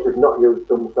in case you've not used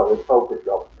some solid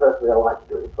Photoshop. Personally, I like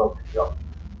to do it in Photoshop,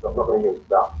 so I'm not going to use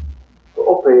that. But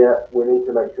up here, we need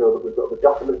to make sure that we've got the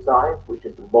document size, which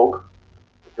is the mug,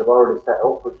 which I've already set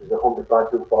up, which is 100 by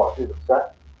 240 that's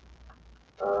set.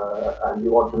 And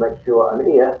you want to make sure, and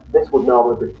here, this would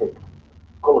normally be ticked.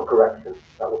 Colour correction,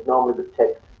 that would normally be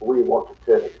ticked. We want to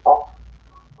turn it off,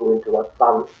 go into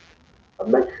advanced,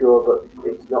 and make sure that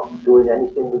it's not doing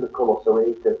anything with the colour, so we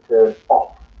need to turn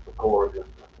off the colour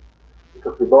adjustment.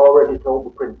 Because we've already told the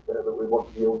printer that we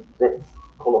want to use this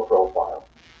colour profile.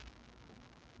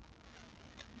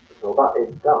 So that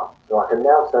is that. So I can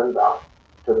now send that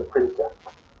to the printer.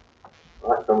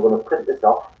 Right, so I'm going to print this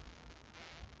off.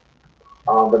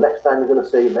 And the next time you're going to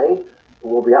see me,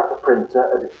 we'll be at the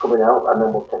printer as it's coming out, and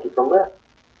then we'll take it from there.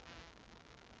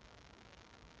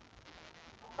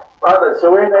 Right then,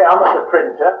 so here I am at the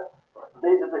printer.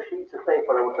 These are the sheets of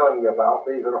paper I was telling you about.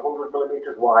 These are 100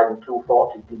 millimeters wide and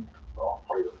 240 deep, or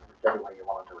whichever way you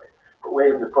want to do it. But we're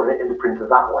able to put it in the printer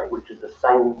that way, which is the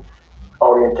same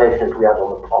orientation as we had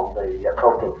on the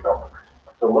Photoshop.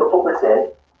 So I'm going to put this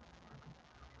in.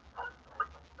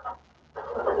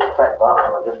 Effect that,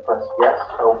 and I just press yes,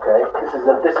 okay. This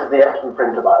is the Epson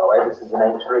printer, by the way. This is an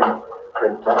A3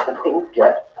 printer. It's an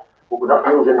inkjet, but we're not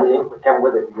using the ink that came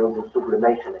with it. We're using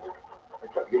sublimation ink,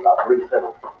 which I give that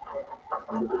refill.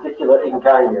 And the particular ink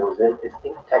I'm using is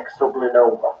Inktex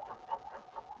Sublinova.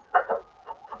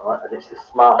 Alright, and it's the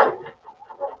smart ink.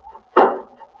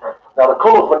 Now the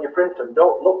colours when you print them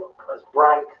don't look as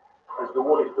bright as they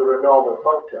would if they were a normal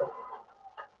photo.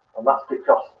 And that's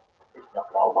because it's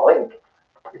not normal ink.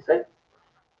 You see?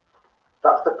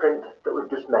 That's the print that we've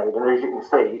just made, and as you can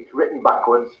see, it's written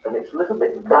backwards and it's a little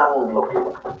bit round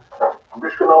looking. I'm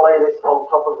just going to lay this on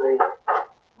top of the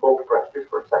mug press just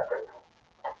for a second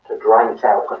to dry it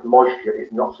out, because moisture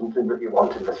is not something that you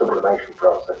want in the sublimation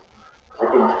process, because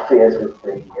it interferes with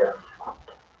the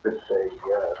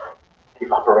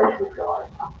evaporation, if you like.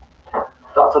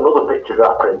 That's another picture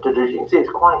I printed. As you can see, it's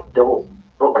quite dull,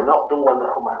 but they're not dull when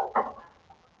they come out.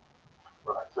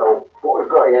 Right, so what we've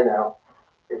got here now,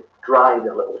 it's dried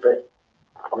a little bit.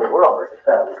 I mean, we're obviously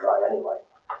fairly dry anyway.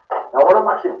 Now what I'm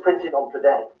actually printing on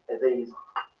today are these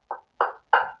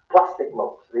plastic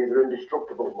mugs. These are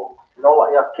indestructible mugs. You know,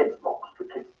 like you have kids mugs, the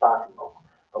kids party mugs.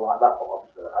 They're like that, but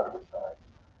obviously advertised.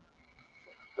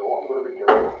 So what I'm going to be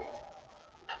doing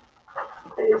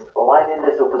is lining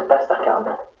this up as best I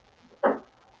can.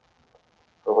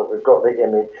 So that we've got the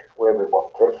image where we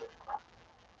want it.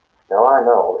 Now I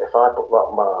know if I put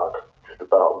that mark just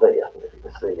about there, if you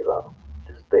can see that,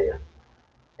 just there,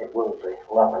 it will be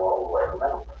level all the way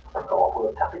around. So I'm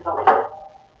going to tap it on here.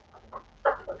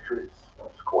 Make sure it's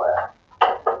square.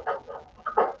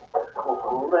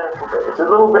 It's a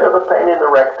little bit of a pain in the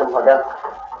rectum again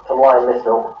to line this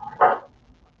up.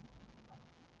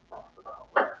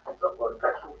 So I'm going to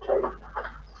take some tape.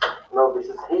 No, this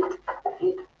is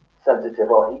heat sensitive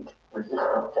or heat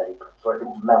resistant tape, so it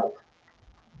will melt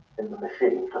in the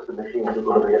machine, because the machines are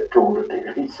going to be at 200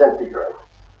 degrees centigrade.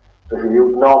 So if you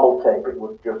use normal tape, it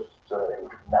would just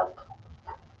melt.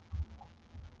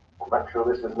 Make sure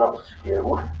this is not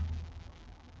skewed.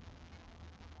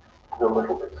 It's a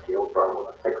little bit skewed, but I'm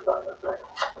going to fix that in a second.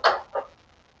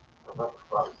 So that's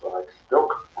that side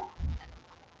stuck.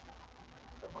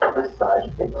 This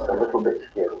side, it's a little bit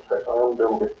skewed, so if I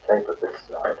undo this tape at this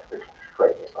side, we can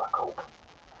straighten it back up.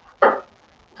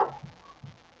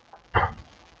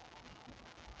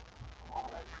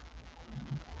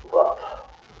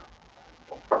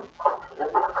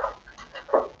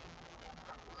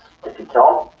 Stick it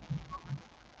on.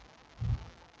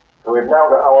 So we've now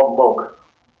got our mug.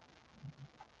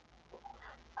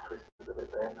 Twist it a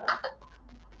bit there now.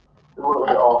 It's a little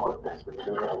bit awkward this when you're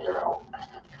doing it on your own.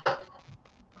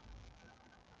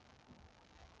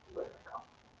 There we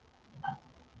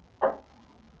go.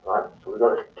 Right, so we've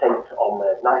got it taped on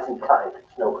there, nice and tight.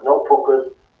 No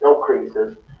puckers, no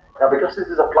creases. Now because this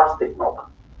is a plastic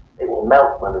mug, it will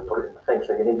melt when we put it in the thing,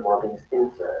 so you need one of these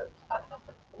inserts.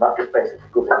 And that just basically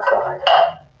goes inside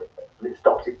and it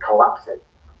stops it collapsing.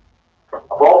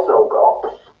 I've also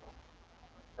got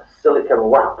a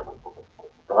silicone wrap.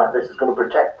 Right, this is going to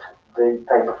protect the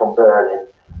paper from burning.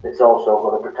 It's also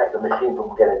going to protect the machine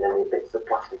from getting any bits of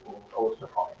plastic and other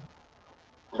stuff on it.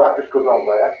 So that just goes on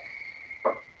there.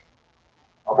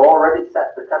 I've already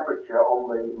set the temperature on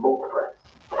the mug press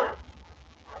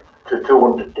to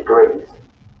 200 degrees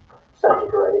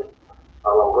centigrade, and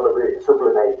I'm going to be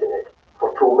sublimating it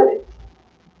for 2 minutes.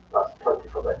 That's plenty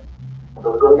for this.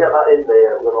 So we're going to get that in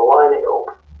there, we're going to line it up,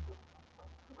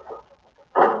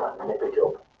 and nip it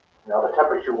up. Now the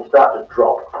temperature will start to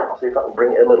drop. I'll see if I can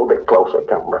bring it a little bit closer,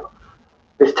 camera.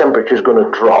 This temperature is going to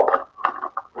drop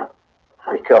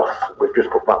because we've just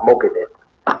put that mug in it.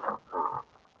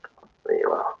 There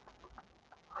you are.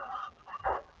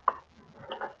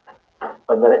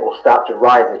 And then it will start to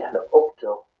rise again up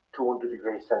to 200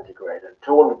 degrees centigrade. And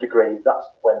 200 degrees, that's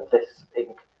when this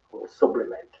ink will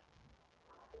sublimate.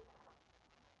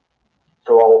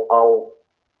 So I'll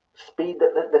speed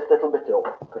this little bit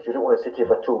up, because you don't want to sit here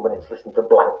for 2 minutes listening to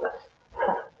blankness.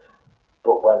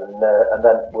 But when and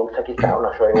then we'll take it out and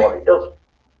I'll show you what it does.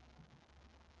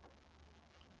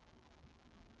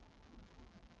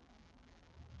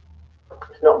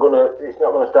 It's not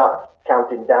gonna start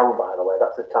counting down, by the way.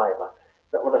 That's a timer.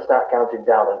 It's not gonna start counting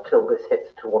down until this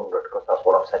hits 200, because that's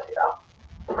what I've set it at.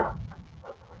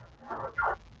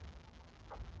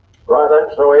 Right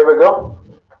then, so here we go.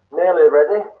 Nearly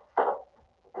ready.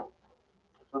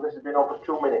 So this has been over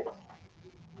 2 minutes.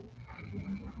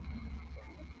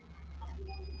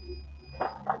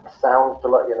 Sounds to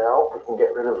let you know. We can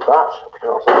get rid of that. We can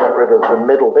also get rid of the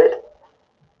middle bit.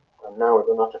 And now we're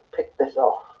going to have to pick this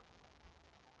off.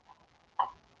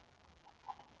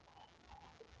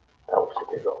 Helps if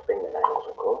you've got fingernails,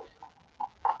 of course.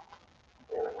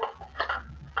 There we go.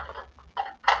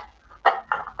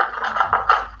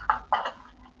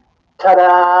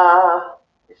 Ta-da!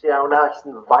 You see how nice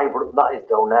and vibrant that is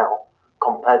though now,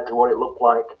 compared to what it looked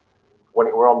like when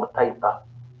it were on the paper.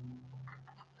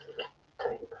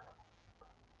 Tape.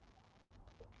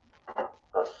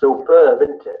 That's superb,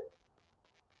 isn't it?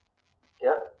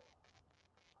 Yeah.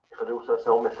 If I do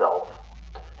so myself.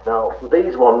 Now,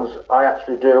 these ones I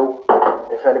actually do,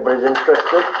 if anybody's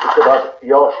interested. You could have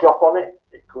your shop on it,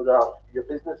 you could have your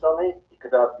business on it, you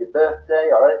could have your birthday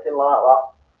or anything like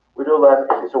that. We do them.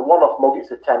 If it's a one-off mug,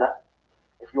 it's a tenner.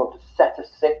 If you want to set a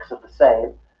 6 of the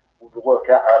same, we'll work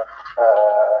out at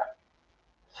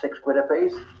 £6 a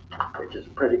piece, which is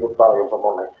pretty good value for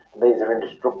money. And these are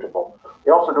indestructible.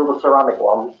 We also do the ceramic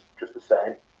ones, just the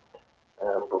same.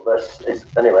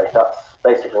 But anyway, that's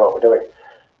basically what we're doing.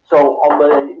 So on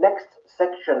the next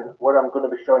section where I'm going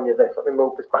to be showing you this, let me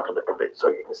move this back a little bit so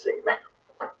you can see me.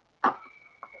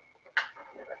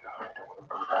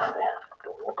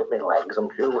 Don't look at my legs, I'm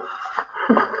sure.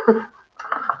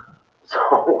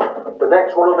 So the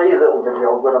next one of these little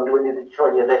videos when I'm doing is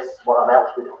showing you this, what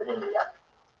else we're doing in here.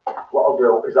 What I'll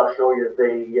do is I'll show you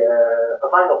the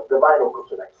vinyl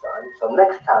cutter next time. So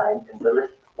next time in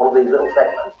one of these little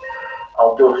segments,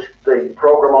 I'll do the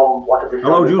program on what have you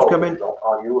Hello, Juice, come in.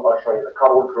 I'll show you the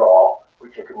Corel Draw,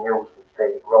 which you can use with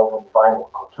the Roman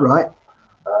vinyl cutter. Right.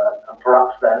 And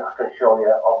perhaps then I can show you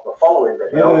on the following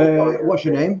video. What's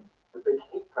your name? The big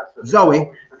heat presser.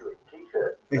 Zoe.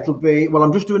 It'll be, well,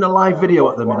 I'm just doing a live video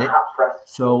at the minute,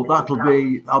 so that'll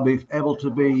be, I'll be able to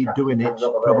be doing it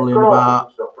probably in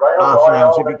about half an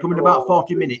hour, so it'll be coming about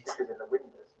 40 minutes.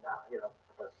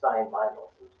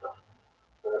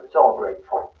 It's all great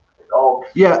fun.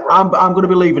 Yeah, I'm going to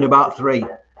be leaving about 3.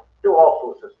 Do all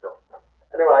sorts of stuff.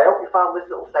 Anyway, I hope you found this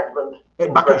little segment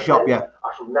back at shop, yeah.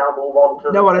 I shall now move on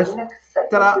to the next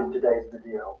segment in today's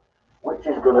video, which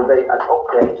is going to be an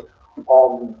update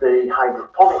on the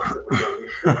hydroponics that we're doing. You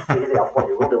should see the what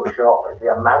you will do shortly. The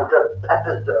amount of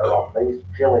peppers that are on these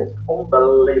chilies,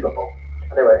 unbelievable.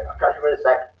 Anyway, I'll catch you in a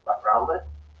sec. Back round there.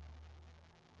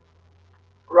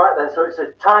 Right then, so it's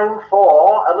a time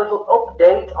for a little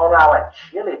update on our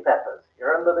chili peppers. You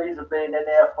remember these have been in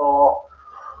here for,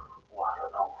 I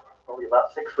don't know, probably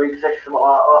about 6 weeks-ish, something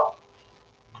like that.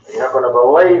 You're not going to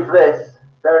believe this.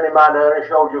 Bearing in mind, I only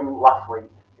showed you last week.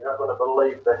 You're not going to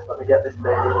believe this. Let me get this thing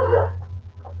in here.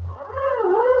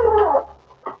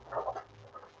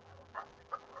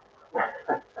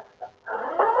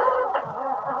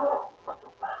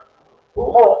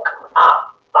 Look at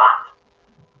that.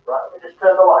 Right, let me just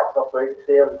turn the lights off so you can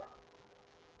see them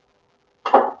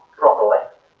properly.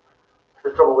 The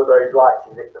trouble with those lights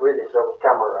is it really throws the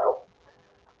camera out.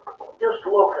 Just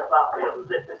look at that. We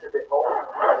unzip this a bit more.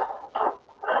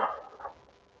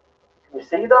 Can you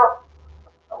see that?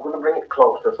 I'm going to bring it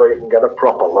closer so you can get a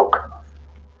proper look.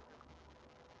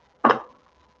 In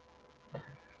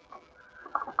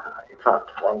fact,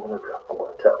 what I'm going to do, I'm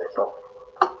going to take this off.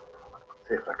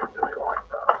 See if I can do it like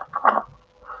that.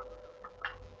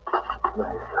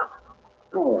 There you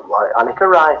go. Ooh, like Annika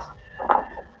rice.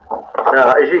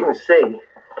 Now, as you can see,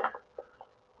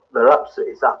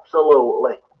 it's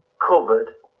absolutely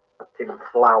covered in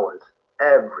flowers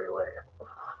everywhere.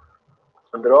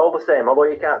 And they're all the same, although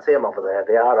you can't see them over there.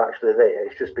 They are actually there.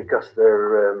 It's just because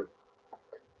they're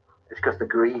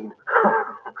green.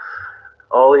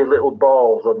 All these little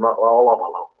balls are not all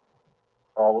over.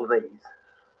 All of these.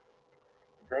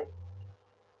 See?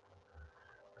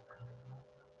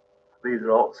 These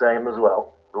are all the same as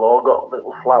well. They've all got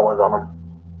little flowers on them.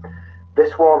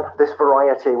 This one, this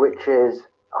variety, which is,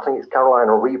 I think it's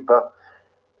Carolina Reaper,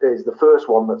 is the first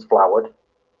one that's flowered.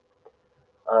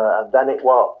 And then it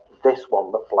was this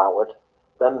one that flowered,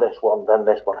 then this one, then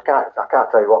this one. I can't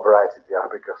tell you what varieties they are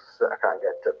because I can't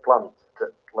get to plants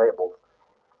to labels.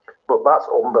 But that's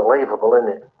unbelievable,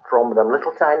 isn't it? From them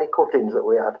little tiny cuttings that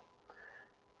we had.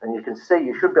 And you can see,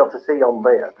 you should be able to see on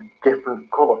there the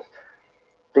different colours.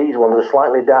 These ones are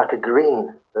slightly darker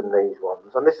green than these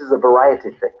ones. And this is a variety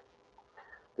thing.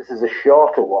 This is a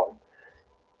shorter one.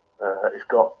 It's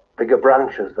got bigger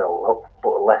branches though,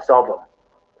 but less of them.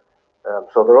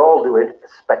 So they're all doing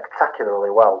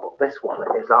spectacularly well, but this one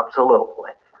is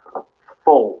absolutely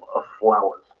full of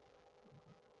flowers.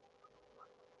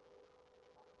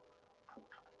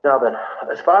 Now then,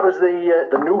 as far as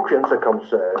the nutrients are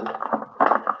concerned,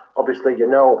 obviously you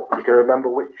can remember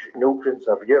which nutrients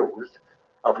I've used.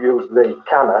 I've used the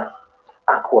Canna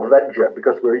Aqua Veggie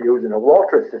because we're using a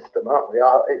water system, aren't we?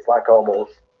 It's like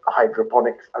almost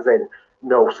hydroponics, as in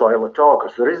no soil at all,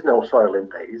 because there is no soil in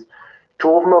these. 2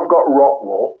 of them have got rock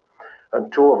wool,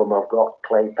 and 2 of them have got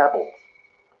clay pebbles.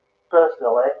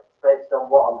 Personally, based on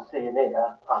what I'm seeing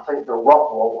here, I think the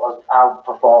rock wool has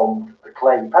outperformed the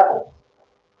clay pebbles.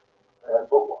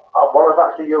 But what I've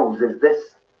actually used is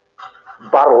this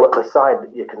barrel at the side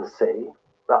that you can see.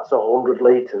 That's 100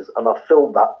 litres, and I've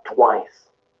filled that twice.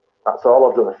 That's all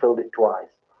I've done, I filled it twice.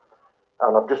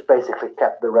 And I've just basically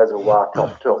kept the reservoir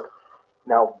topped up.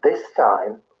 Now, this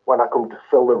time, when I come to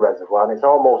fill the reservoir, and it's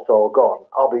almost all gone,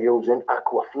 I'll be using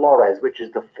Aqua Flores, which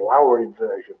is the flowering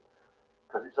version.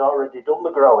 Because it's already done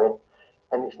the growing,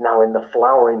 and it's now in the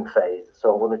flowering phase.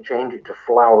 So I'm going to change it to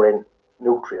flowering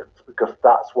nutrients, because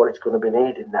that's what it's going to be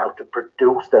needed now to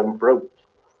produce them fruits.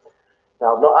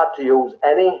 Now, I've not had to use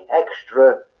any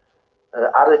extra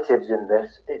additives in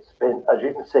this. It's been, as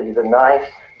you can see, the nice,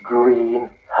 green,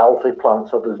 healthy plant,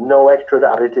 so there's no extra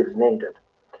additives needed.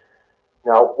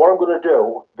 Now, what I'm going to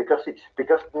do, because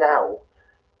now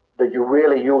that you're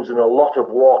really using a lot of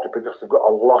water because they've got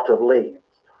a lot of leaves,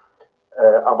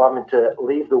 I'm having to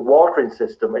leave the watering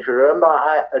system. If you remember,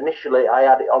 initially I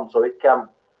had it on so it can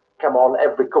come on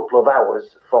every couple of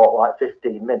hours for like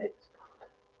 15 minutes.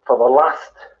 For the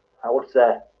last, I would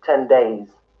say, 10 days,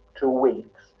 2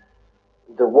 weeks,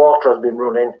 the water has been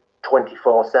running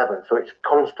 24/7, so it's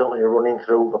constantly running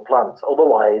through the plants.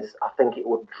 Otherwise, I think it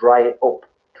would dry it up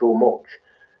too much.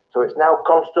 So it's now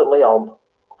constantly on,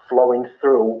 flowing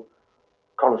through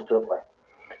constantly.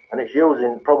 And it's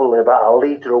using probably about a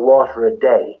litre of water a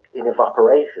day in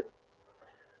evaporation.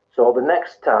 So the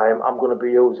next time I'm going to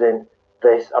be using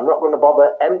this, I'm not going to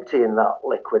bother emptying that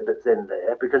liquid that's in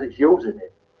there because it's using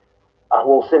it. I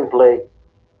will simply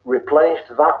replace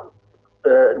that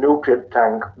nutrient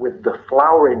tank with the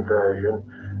flowering version,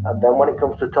 and then when it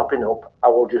comes to topping up, I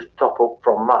will just top up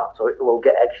from that, so it will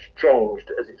get exchanged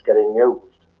as it's getting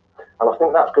used. And I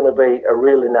think that's going to be a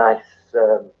really nice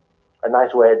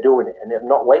way of doing it, and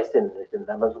not wasting anything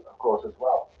them, of course, as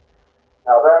well.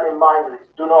 Now, bearing in mind that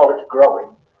it's done all its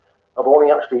growing, I've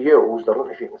only actually used, I don't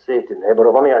know if you can see it in there, but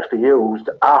I've only actually used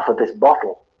half of this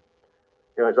bottle.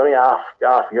 You know, it's only half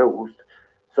used.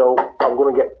 So I'm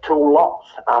going to get 2 lots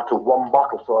out of 1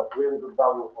 bottle, so it's really good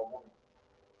value for money.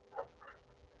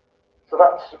 So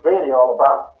that's really all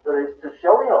about there is to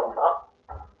show you on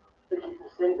that. As you can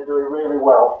see, they're doing really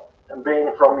well. And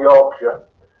being from Yorkshire,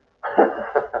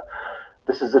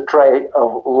 this is a tray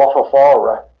of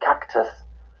Lophophora cactus,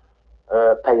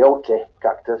 peyote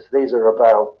cactus. These are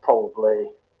about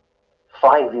probably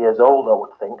 5 years old, I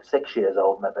would think, 6 years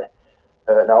old maybe.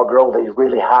 And I'll grow these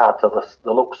really hard, so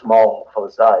they look small for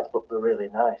the size, but they're really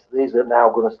nice. These are now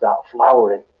going to start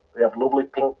flowering. They have lovely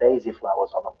pink daisy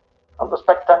flowers on them. And they're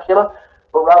spectacular,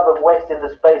 but rather than wasting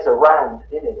the space around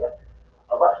in here,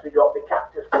 I've actually got the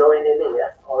cactus growing in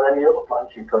here, or any other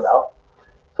plants you could have,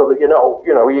 so that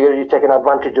you're taking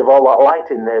advantage of all that light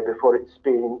in there before it's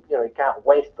being, you can't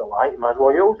waste the light, you might as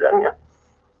well use it, haven't you?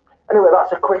 Anyway,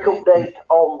 that's a quick update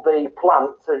on the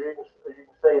plants. As you can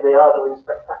see, they are doing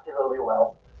spectacularly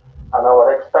well, and I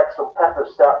would expect some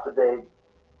peppers start to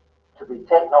be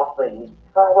taken off these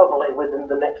probably within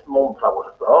the next month. I would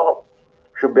have thought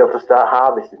should be able to start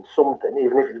harvesting something,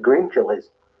 even if it's green chilies,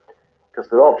 because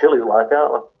they're all chilies like,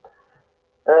 aren't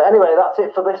they? Anyway, that's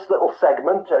it for this little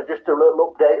segment. Just a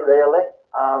little update, really,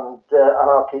 and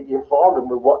I'll keep you informed, and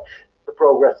we'll watch the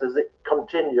progress as it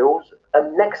continues.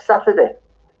 And next Saturday,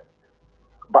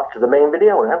 back to the main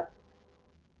video now.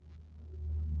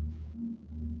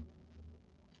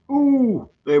 Ooh,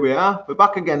 there we are. We're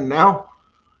back again now.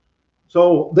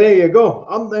 So there you go.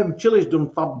 And them chilies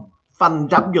done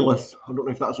fandabulous. I don't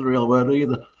know if that's a real word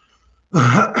either.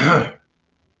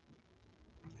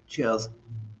 Cheers.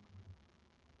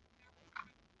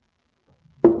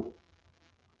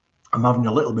 I'm having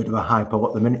a little bit of a hypo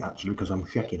at the minute, actually, because I'm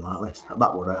shaking like this.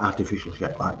 That was an artificial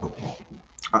shake, like, but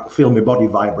I feel my body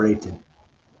vibrating.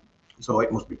 So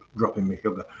it must be dropping my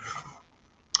sugar.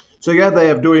 So yeah, they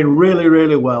are doing really,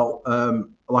 really well.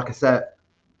 Like I said,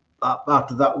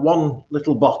 after that one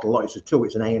little bottle, it's a 2,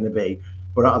 it's an A and a B,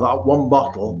 but out of that one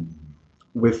bottle,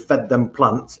 we've fed them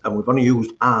plants and we've only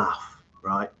used half,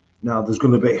 right? Now there's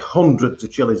going to be hundreds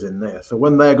of chilies in there. So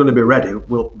when they're going to be ready,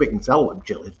 we can sell them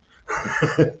chilies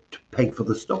to pay for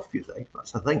the stuff, you see.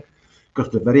 That's the thing,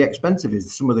 because they're very expensive,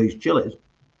 is some of these chilies.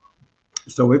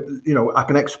 So, I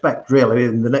can expect really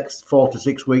in the next 4 to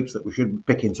 6 weeks that we should be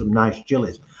picking some nice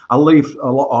chilies. I'll leave a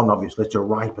lot on, obviously, to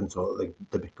ripen so that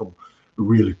they become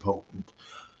really potent.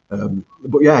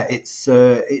 But yeah, it's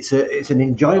an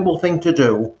enjoyable thing to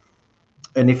do.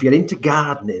 And if you're into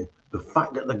gardening, the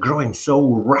fact that they're growing so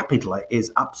rapidly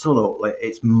is absolutely,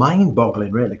 it's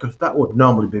mind-boggling, really, because that would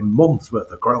normally be months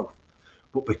worth of growth.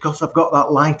 But because I've got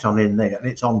that light on in there and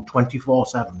it's on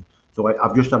 24/7, so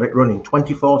I've just had it running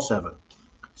 24/7.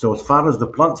 So as far as the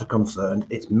plants are concerned,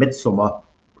 it's midsummer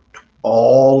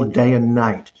all day and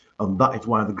night, and that is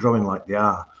why they're growing like they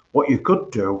are. What you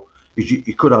could do is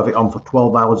you could have it on for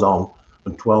 12 hours on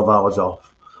and 12 hours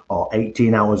off, or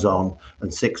 18 hours on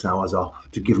and 6 hours off,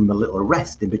 to give them a little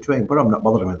rest in between. But I'm not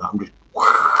bothering with that. I'm just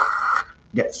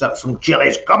get some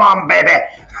chilies. Come on, baby.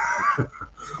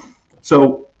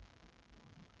 So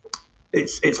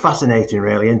it's fascinating,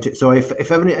 really, isn't it? So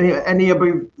if any of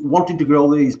you wanting to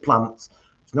grow these plants,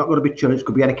 it's not going to be chilies, it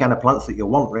could be any kind of plants that you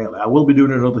want, really. I will be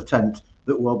doing another tent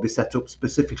that will be set up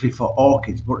specifically for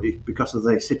orchids, but because of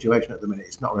the situation at the minute,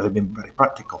 it's not really been very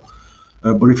practical.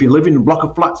 But if you live in a block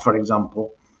of flats, for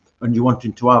example, and you're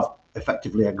wanting to have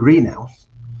effectively a greenhouse,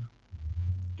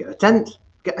 get a tent,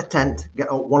 get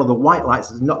one of the white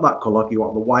lights. It's not that colour, you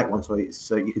want the white one, so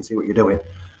you can see what you're doing.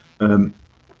 And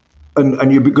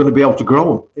you're going to be able to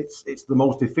grow them. It's the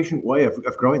most efficient way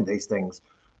of growing these things.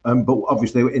 But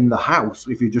obviously in the house,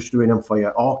 if you're just doing them for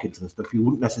your orchids and stuff, you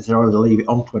wouldn't necessarily leave it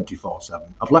on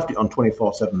 24/7. I've left it on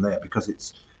 24/7 there because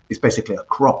it's basically a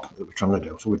crop that we're trying to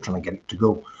do, so we're trying to get it to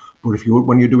go. But if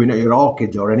when you're doing your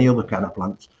orchids or any other kind of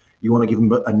plants, you want to give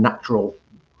them a natural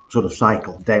sort of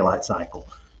cycle, daylight cycle.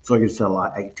 So you sell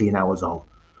like 18 hours on,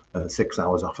 6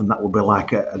 hours off, and that would be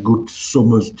like a good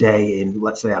summer's day in,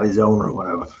 let's say, Arizona or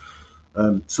whatever.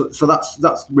 So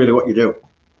that's really what you do.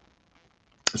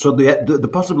 So the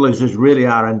possibilities really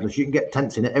are endless. You can get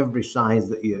tents in every size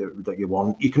that you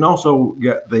want. You can also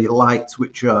get the lights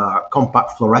which are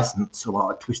compact fluorescent, so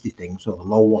like twisty things, so the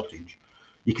low wattage.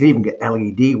 You can even get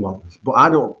LED ones, but I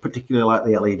don't particularly like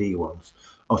the LED ones.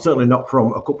 Or certainly not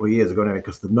from a couple of years ago anyway,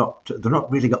 because they're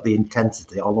not really got the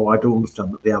intensity. Although I do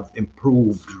understand that they have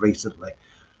improved recently,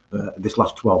 this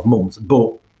last 12 months.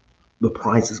 But the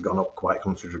price has gone up quite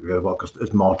considerably as well, because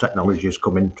as more technology has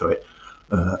come into it.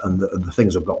 And the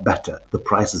things have got better, the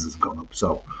prices has gone up.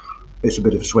 So it's a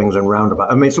bit of swings and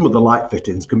roundabouts. I mean, some of the light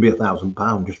fittings can be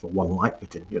 £1,000 just for one light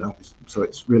fitting, you know. So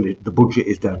it's really, the budget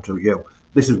is down to you.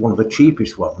 This is one of the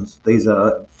cheapest ones. These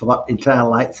are for that entire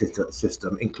light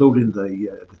system, including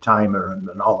the timer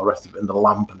and all the rest of it, and the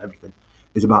lamp and everything,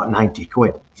 is about 90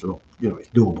 quid. So, you know, it's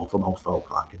doable for most folk,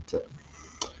 like, isn't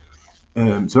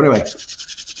it? So anyway,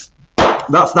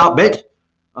 that's that bit.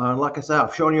 And like I said,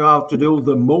 I've shown you how to do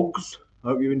the mugs.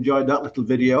 Hope you enjoyed that little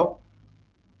video.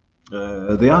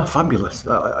 They are fabulous.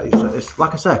 It's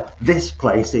like I said, this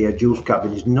place here, Juice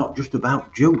Cabin, is not just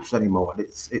about juice anymore.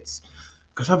 It's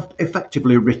because I've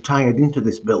effectively retired into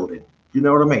this building. You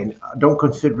know what I mean? I don't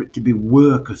consider it to be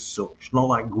work as such. Not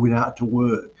like going out to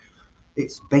work.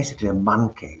 It's basically a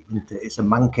man cave, isn't it? It's a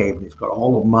man cave, and it's got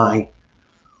all of my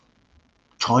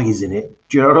toys in it.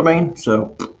 Do you know what I mean?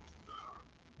 So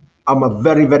I'm a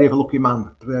very, very lucky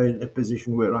man to be in a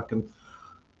position where I can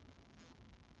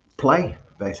play.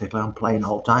 Basically, I'm playing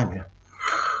all the time here.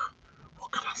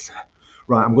 What can I say?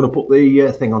 Right, I'm going to put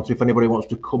the thing on, so if anybody wants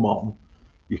to come on,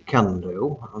 you can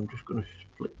do. I'm just going to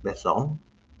flick this on.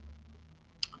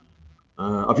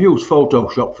 I've used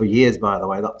Photoshop for years, by the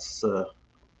way. That's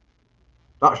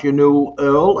your new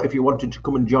Earl, if you wanted to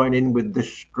come and join in with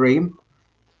this stream.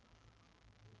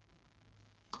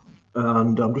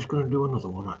 And I'm just going to do another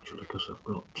one, actually, because I've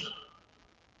got...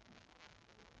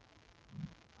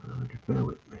 just bear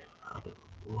with me. I don't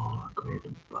know, I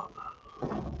created about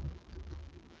that.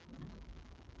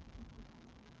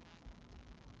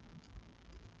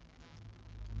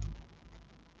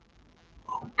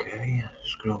 Okay,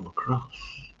 scroll across.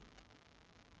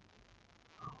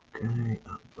 Okay,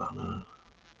 that banner.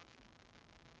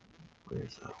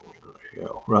 Where's that one going to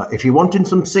show? Right, if you're wanting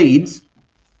some seeds,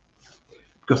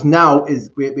 because now is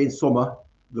it being summer,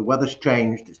 the weather's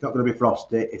changed, it's not going to be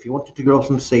frosty. If you wanted to grow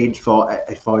some seeds for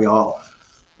your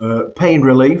pain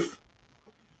relief,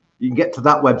 you can get to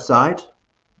that website.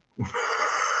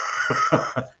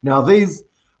 Now these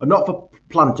are not for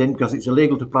planting, because it's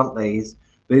illegal to plant these.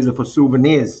 These are for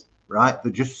souvenirs, right?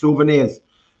 They're just souvenirs.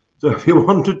 So if you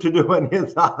wanted to do any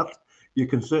of that, you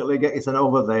can certainly get yourself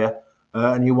over there.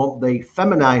 And you want the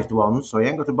feminized ones, so you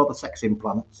ain't got to bother sex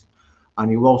implants. And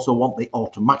you also want the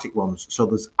automatic ones. So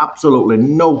there's absolutely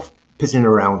no pissing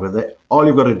around with it. All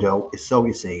you've got to do is sow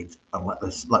your seeds and let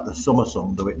the summer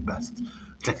sun do it best.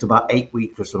 It takes about 8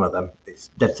 weeks for some of them. It's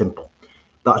dead simple.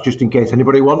 That's just in case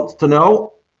anybody wants to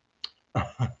know.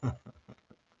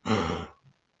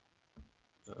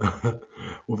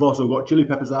 We've also got chili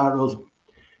peppers arrows.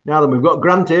 Now then, we've got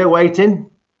Grant here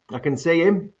waiting. I can see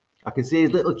him. I can see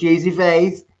his little cheesy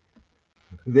face.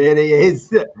 There he is.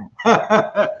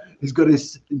 He's got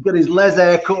his Les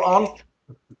haircut on.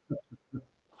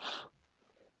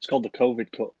 It's called the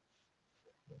COVID cut.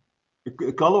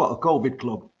 Call it what? A COVID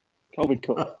club. COVID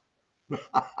cut.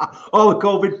 Oh, the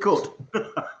COVID cut.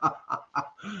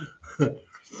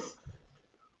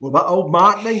 Well, that old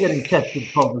Mark then getting tested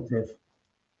positive.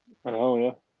 I know,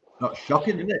 yeah. That's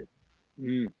shocking, isn't it?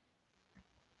 Mm.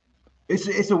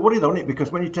 It's a worry, though, isn't it?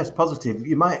 Because when you test positive,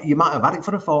 you might have had it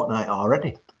for a fortnight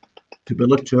already. To be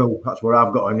looked to, that's where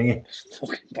I've got on here.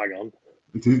 Fucking bang on.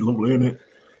 It is lovely, isn't it?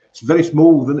 It's very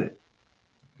smooth, isn't it?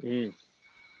 Mm.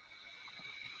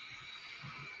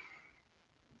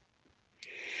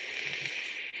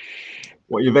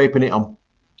 What are you vaping it on?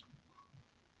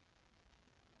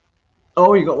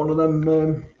 Oh, you got one of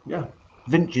them, yeah,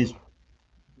 Vinches.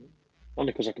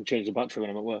 Only because I can change the battery when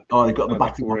I'm at work. Oh, you got the I don't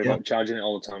have battery to worry one, yeah. about charging it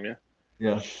all the time, yeah.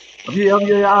 Yeah. Have you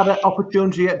had an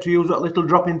opportunity yet to use that little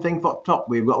drop-in thing for top?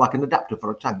 We've got like an adapter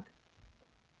for a tank.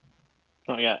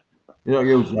 Not yet. You don't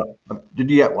use that.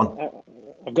 Did you get one?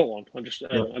 I've got one.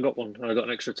 I got one. I got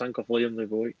an extra tank off Liam the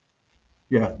other week.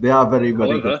 Yeah, they are very,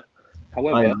 very good.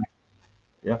 However,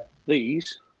 yeah,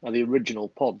 these are the original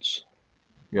pods.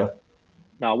 yeah.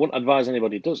 Now, I wouldn't advise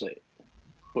anybody does it,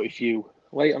 but if you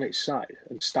lay it on its side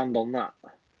and stand on that,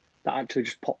 that actually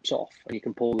just pops off, and you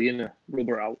can pull the inner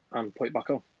rubber out and put it back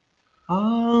on.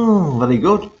 Oh, very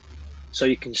good. So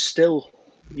you can still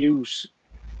use.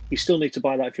 You still need to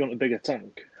buy that if you want a bigger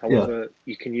tank. However,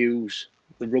 you can use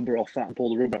the rubber off that and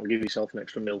pull the rubber out and give yourself an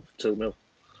extra mil, 2 mil.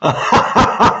 They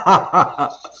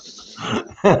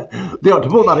ought to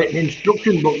put that in the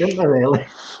instruction book, didn't they, really?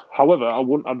 However, I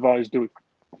wouldn't advise doing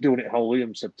it how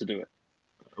Liam said to do it.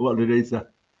 What did he say?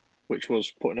 Which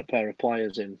was putting a pair of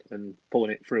pliers in and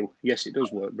pulling it through. Yes, it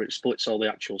does work, but it splits all the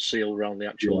actual seal around the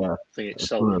actual thing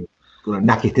itself. Gonna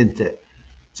knack it into it.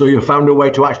 So you found a way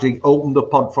to actually open the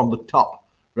pod from the top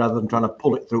rather than trying to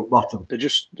pull it through the bottom. They're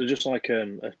just like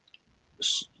a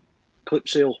clip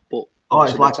seal, but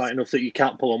it's like tight enough that you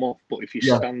can't pull them off. But if you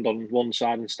stand on one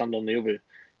side and stand on the other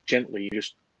gently, you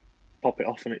just pop it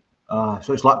off and it.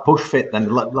 So it's like push fit then,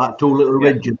 like 2 little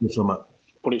ridges or something.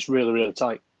 But it's really, really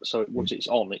tight. So once it's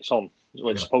on. Well,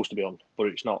 it's supposed to be on, but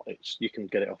it's not. You can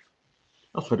get it off.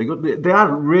 That's very good. They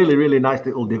are really, really nice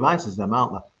little devices, them,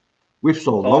 aren't they? We've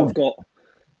sold loads. I've got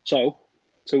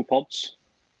 2 pods,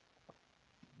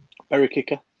 berry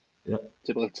kicker. Yeah.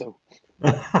 Typically 2.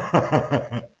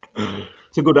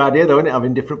 It's a good idea, though, isn't it?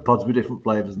 Having different pods with different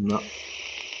flavours and that.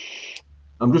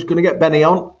 I'm just going to get Benny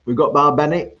on. We've got Bar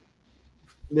Benny.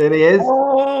 There he is.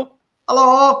 Hello.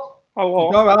 Hello.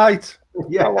 Hello. All right.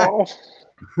 Yeah. Hello.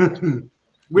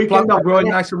 Weekend Plant growing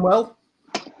nice and well.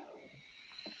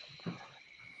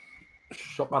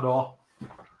 Shut my door.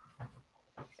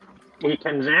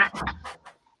 Weekend's out.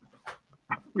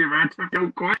 You ready to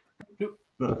go quick?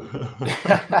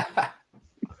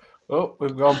 Oh,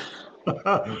 we've gone.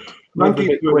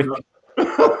 Monkey quick.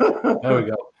 There we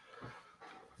go.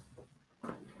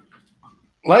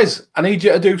 Les, I need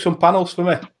you to do some panels for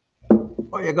me.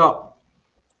 What you got?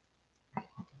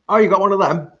 Oh, you got one of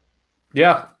them?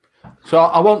 Yeah. So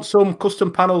I want some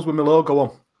custom panels with my logo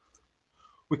on.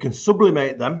 We can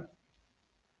sublimate them.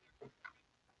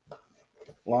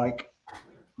 Like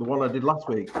the one I did last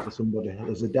week for somebody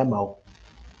as a demo.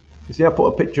 You see, I put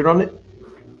a picture on it.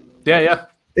 Yeah, yeah.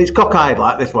 It's cockeyed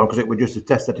like this one because it was just a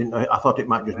test. I thought it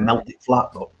might just melt it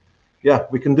flat, but yeah,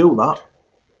 we can do that.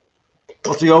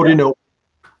 What's he holding up?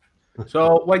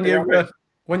 So when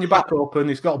you back open,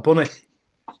 he's got a bunny.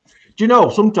 Do you know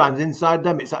sometimes inside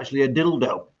them it's actually a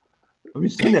dildo? Have you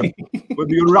seen them? When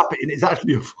you unwrap it and it's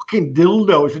actually a fucking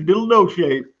dildo. It's a dildo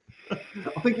shape.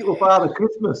 I think it was Father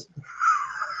Christmas.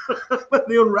 When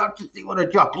they unwrapped it, what a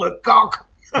chocolate cock.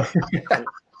 I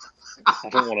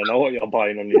don't want to know what you're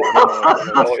buying on you. I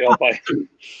don't know what you're buying.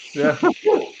 Yeah.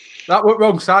 That went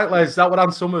wrong site, Les. That was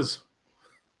Ann Summers.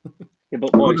 Yeah,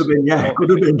 but boys, could have been, yeah, could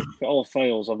have been. If it all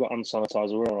fails, I've got hand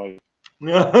sanitizer. We're all right.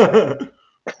 Yeah.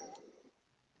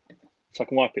 So I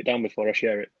can wipe it down before I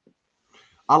share it.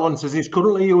 Alan says he's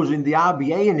currently using the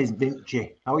RBA in his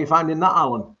Vinci. How are you finding that,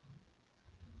 Alan?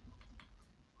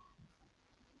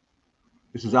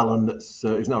 This is Alan. That's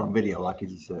he's not on video, like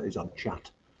he's on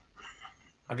chat.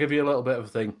 I'll give you a little bit of a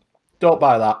thing. Don't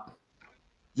buy that.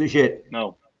 Is it shit?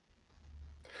 No.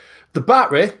 The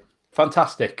battery,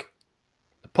 fantastic.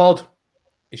 The pod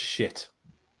is shit.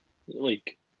 Does it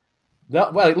leak?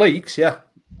 That, well, it leaks, yeah.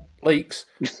 Leaks.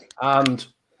 And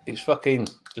it's fucking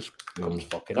just comes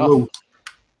fucking off.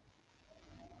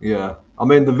 Yeah. I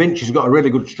mean, the Vinci's got a really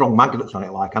good strong magnets on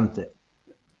it, like, hasn't it?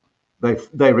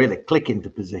 They really click into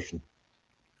position.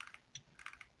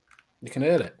 You can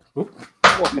hear it.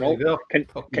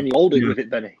 Can you hold it with it,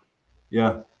 Benny?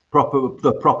 Yeah.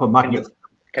 The proper magnets.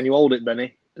 Can you hold it,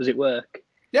 Benny? Does it work?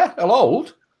 Yeah, it'll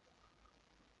hold.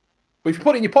 But if you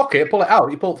put it in your pocket, pull it out,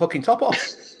 you pull the fucking top off.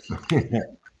 You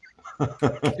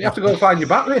have to go find your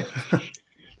battery.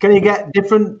 Can you get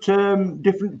different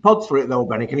pods for it though,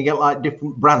 Benny? Can you get like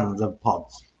different brands of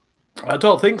pods? I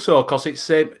don't think so, because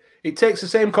it takes the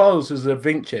same colours as the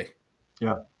Vinci.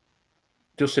 Yeah.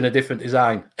 Just in a different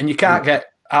design. And you can't get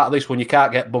out of this one, you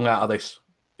can't get bung out of this.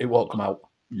 It won't come out.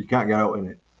 You can't get out in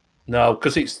it. No,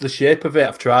 because it's the shape of it.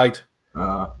 I've tried.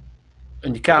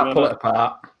 And you can't pull it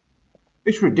apart.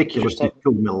 It's ridiculous, the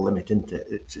 2 mil limit, isn't it?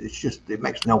 It's just, it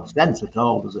makes no sense at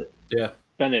all, does it? Yeah.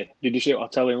 Benny, did you see what I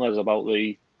was telling Les about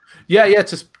the... Yeah,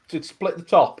 to split the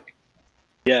top.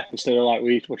 Yeah, instead of like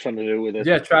we were trying to do with it.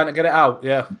 Yeah, trying to get it out,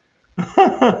 yeah.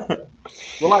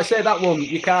 Well, like I say, that one,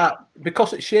 you can't,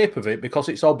 because it's shape of it, because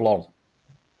it's oblong,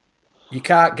 you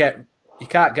can't get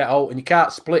out and you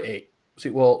can't split it, so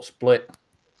it won't split.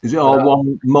 Is it all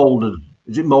one moulded?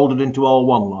 Is it moulded into all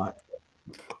one, like?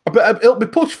 But it'll be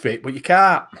push fit, but you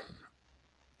can't.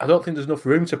 I don't think there's enough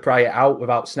room to pry it out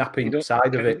without snapping the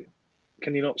side of it.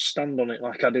 Can you not stand on it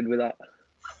like I did with that?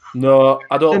 No,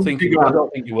 I don't think you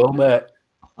will, mate.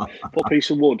 Put a piece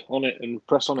of wood on it and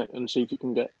press on it and see if you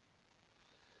can get.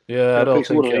 Yeah, I don't a piece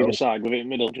of think wood on either side with it in the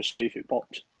middle, just see if it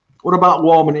pops. What about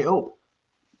warming it up?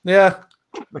 Yeah,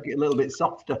 make it a little bit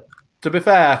softer. To be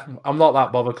fair, I'm not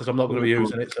that bothered because I'm not going to be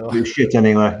using it. So do shit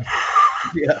anyway.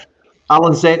 Yeah.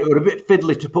 Alan said it was a bit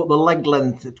fiddly to put the leg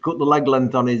length,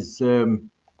 on his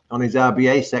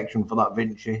RBA section for that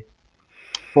Vinci.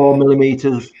 4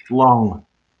 millimeters long.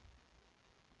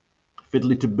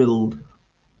 Fiddly to build.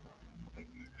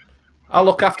 I'll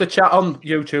look after chat on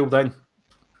YouTube then.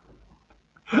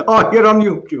 Oh, you're on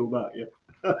YouTube, aren't you?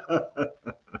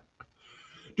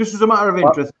 Just as a matter of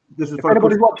interest, this is if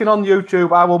anybody's watching on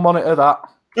YouTube, I will monitor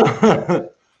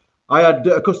that. I had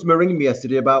a customer ringing me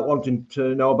yesterday about wanting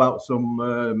to know about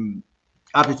some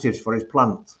additives for his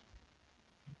plants.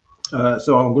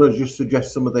 So I'm going to just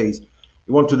suggest some of these.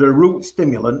 He wanted a root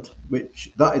stimulant,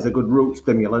 which that is a good root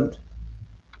stimulant.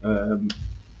 And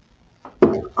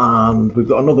we've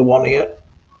got another one here,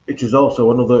 which is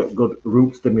also another good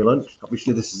root stimulant.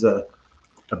 Obviously, this is a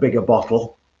bigger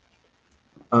bottle.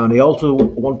 And he also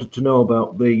wanted to know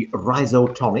about the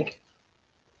rhizotonic.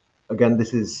 Again,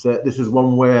 this is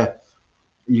one where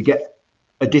you get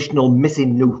additional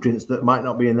missing nutrients that might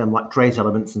not be in them, like trace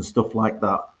elements and stuff like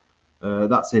that.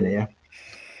 That's in here.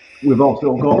 We've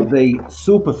also got the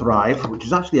Super Thrive, which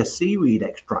is actually a seaweed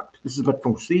extract. This is made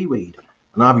from seaweed.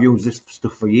 And I've used this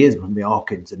stuff for years with my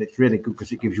orchids, and it's really good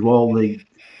because it gives you all the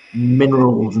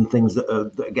minerals and things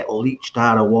that get leached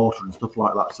out of water and stuff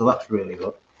like that. So that's really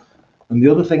good. And the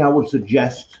other thing I would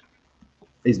suggest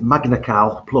is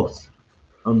MagnaCal Plus.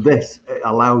 And this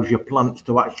allows your plants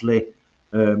to actually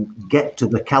get to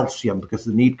the calcium because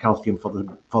they need calcium for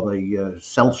the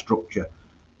cell structure.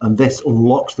 And this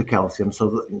unlocks the calcium so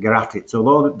that they can get at it.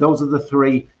 So those are the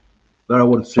three that I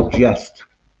would suggest.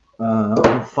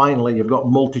 And finally, you've got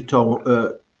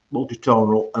multitonal,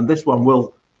 and this one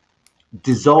will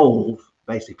dissolve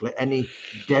basically any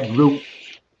dead root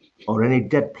or any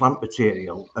dead plant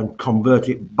material and convert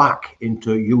it back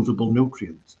into usable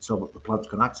nutrients so that the plants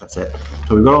can access it.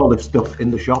 So we've got all this stuff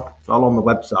in the shop. It's all on the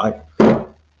website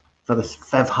for this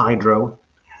Fev Hydro.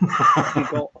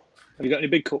 Have you got any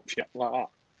big cups yet like that?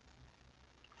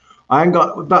 I ain't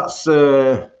got. That's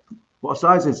what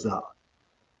size is that?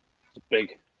 It's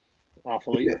big, half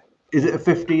a litre. Is it a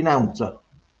 15 ouncer?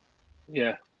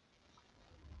 Yeah.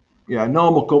 Yeah,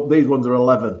 normal cup. These ones are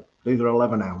 11. These are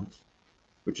 11 ounce,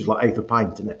 which is like 1/8 a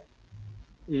pint, isn't it?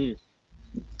 Mm.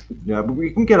 Yeah, but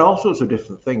we can get all sorts of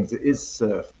different things. It is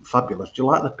fabulous. Do you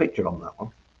like the picture on that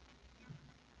one?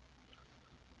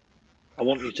 I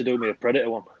want you to do me a Predator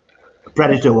one. A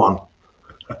Predator one.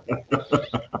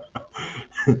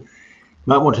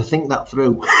 Might want to think that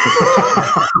through.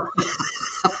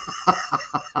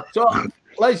 So,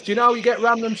 Les, do you know you get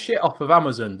random shit off of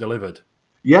Amazon delivered?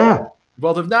 Yeah.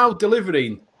 Well, they're now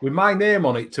delivering with my name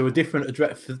on it to a different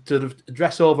address, to the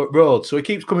address over at Road. So he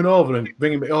keeps coming over and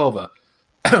bringing me over.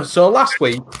 So last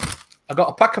week, I got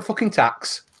a pack of fucking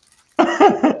tacks.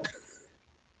 And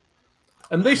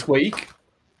this week,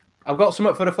 I've got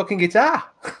something for the fucking guitar.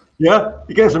 Yeah,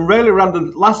 you get some really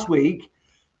random. Last week,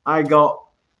 I got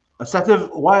a set of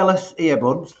wireless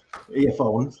earphones.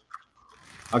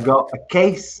 I got a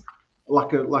case,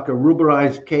 like a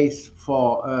rubberized case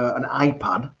for an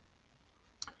iPad.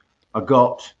 I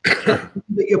got that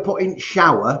you put in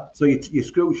shower, so you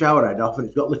screw shower head off, and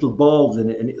it's got little balls in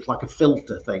it, and it's like a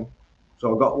filter thing.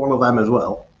 So I got one of them as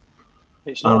well.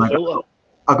 It's not a filter.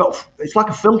 It's like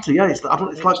a filter, yeah. It's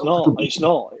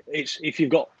not. It's if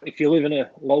you live in a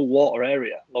low water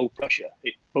area, low pressure,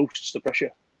 it boosts the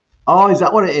pressure. Oh, is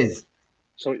that what it is?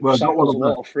 So it cycles the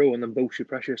water through and then boosts your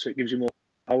pressure, so it gives you more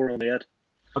power on the head.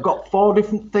 I got 4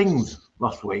 different things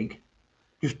last week,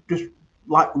 just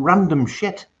like random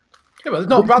shit. Yeah, but there's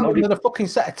no random than a fucking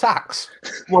set of tacks.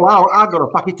 Well, I got a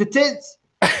packet of tits.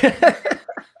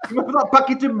 Remember that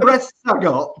packet of breasts I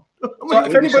got? So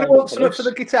if anybody wants something for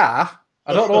the guitar,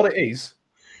 I don't know what it is.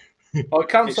 Or it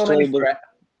counts on any fret.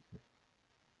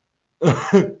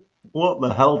 What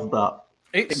the hell's that?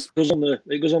 It goes on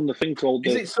the thing called.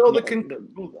 Is it so they can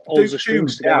holds the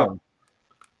strings together? Down?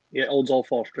 Yeah, it holds all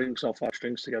 5 strings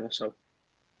together. So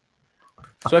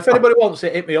if anybody wants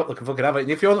it, hit me up. They can fucking have it.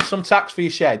 And if you want some tacks for your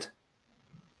shed,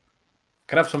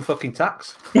 can I have some fucking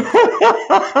tacks?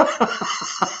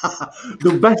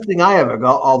 The best thing I ever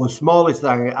got, or the smallest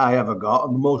thing I ever got,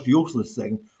 and the most useless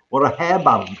thing, were a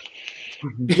hairband.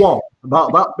 One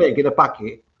about that big in a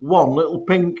packet. One little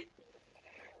pink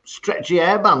stretchy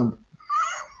hairband.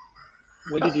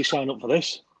 When did you sign up for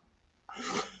this?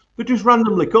 They just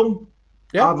randomly come.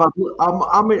 Yeah. I've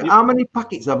had, how many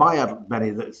packets have I had,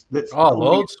 Benny? That's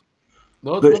loads.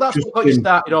 Well, that's what got you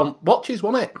started on watches,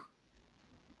 wasn't it?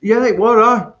 Yeah, it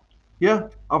were. Yeah,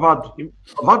 I've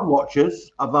had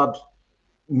watches. I've had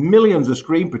millions of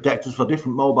screen protectors for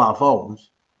different mobile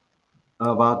phones.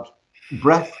 I've had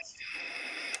breaths,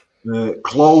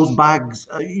 clothes bags,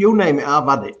 you name it. I've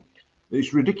had it.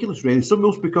 It's ridiculous, really. Some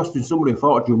must be costing somebody a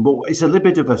fortune, but it's a little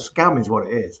bit of a scam, is what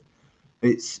it is.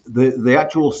 It's the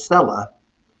actual seller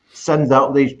sends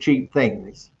out these cheap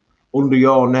things under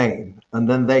your name, and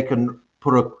then they can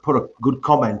put a good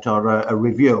comment or a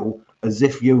review as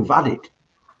if you've had it.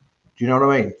 Do you know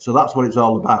what I mean? So that's what it's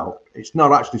all about. It's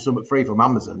not actually something free from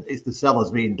Amazon. It's the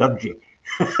sellers being dodgy.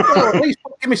 Well, at least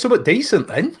give me something decent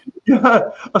then. Yeah,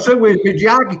 I said we'd be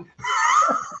jag.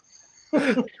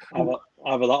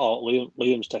 Either that or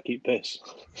Liam's taking piss.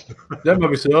 Yeah,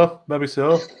 maybe so.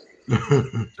 So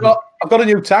I've got a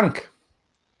new tank.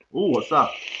 Oh, what's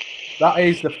that? That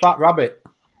is the Fat Rabbit.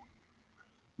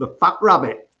 The Fat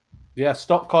Rabbit. Yeah,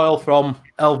 stock coil from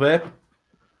LV.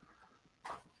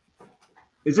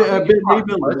 Is it a bit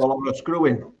rebuildable or a screw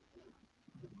in?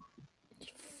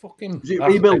 Fucking. Is it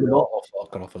rebuildable?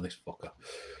 I've gone off of this fucker.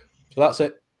 So that's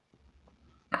it.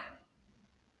 I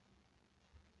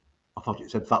thought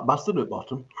it said fat bastard at the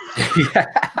bottom. Yeah.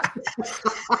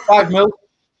 5 mil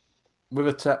with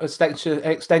a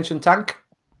extension tank.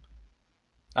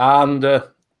 And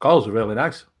coils are really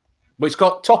nice. But it's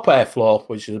got top airflow,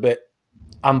 which is a bit,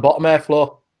 and bottom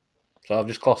airflow. So I've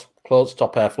just closed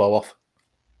top airflow off.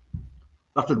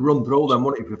 That would run through them,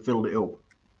 wouldn't it, if you filled it up?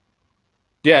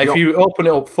 Yeah, if you open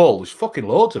it up full, there's fucking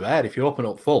loads of air if you open it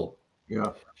up full.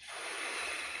 Yeah.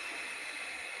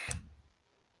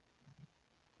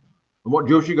 And what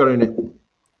juice you got in it?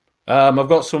 I've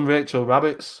got some Rachel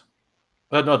rabbits.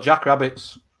 No, Jack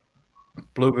rabbits.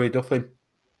 Blueberry duffing.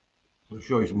 I'll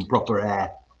show you some proper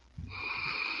air.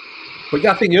 But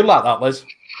yeah, I think you'll like that, Liz.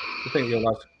 I think you'll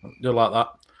like that.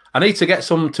 I need to get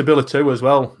some Tabilla 2 as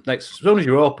well as soon as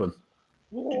you're open.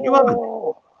 Did you have it?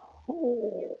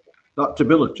 That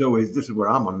Tabilla 2 this is where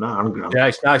I'm on now. Yeah,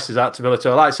 it's nice as that Tabilla 2.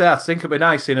 Like I say, I think it'd be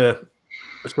nice in a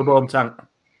sub-home tank.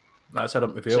 Like I said,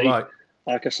 up if you like.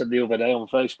 Like I said the other day on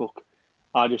Facebook,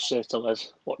 I just say to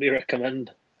Les, what do you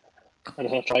recommend? And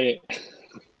I'll try it.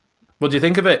 What do you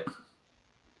think of it?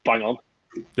 Bang on.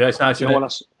 Yeah, it's nice.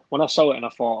 When I saw it and I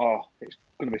thought, oh, it's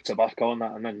going to be tobacco and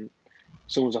that, and then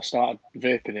as soon as I started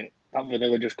vaping it, that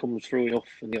vanilla just comes through enough,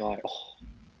 and you're like, oh.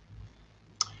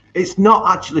 It's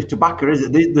not actually tobacco, is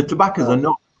it? The tobaccos are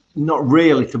not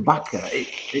really tobacco.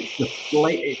 It's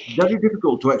very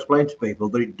difficult to explain to people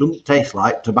that it doesn't taste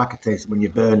like tobacco tastes when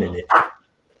you're burning it.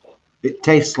 It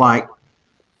tastes like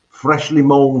freshly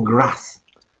mown grass.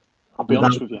 I'll be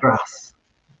honest with you. Grass.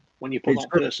 When you put that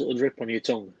first little drip on your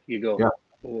tongue, you go,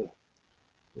 oh.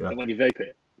 Yeah. And when you vape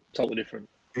it, totally different.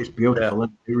 It's beautiful. Yeah.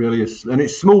 It really is. And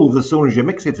it's smooth as soon as you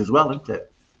mix it as well, isn't it?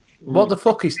 What the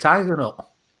fuck is tiger nut?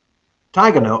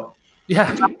 Tiger nut?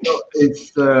 Yeah.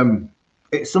 It's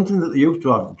something that they used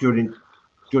to have during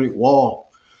war.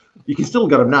 You can still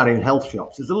get them now in health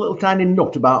shops. There's a little tiny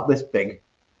nut about this big,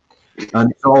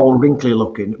 and it's all wrinkly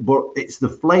looking, but it's the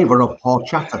flavour of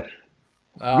horchata.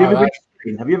 Have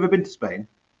you ever been to Spain?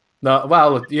 No,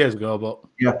 well, years ago, but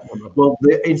yeah. Well,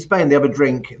 in Spain they have a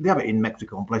drink. They have it in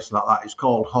Mexico and places like that. It's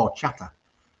called horchata,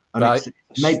 and it's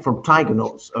made from tiger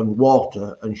nuts and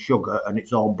water and sugar, and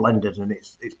it's all blended, and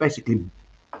it's basically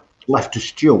left to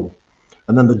stew,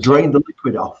 and then they drain the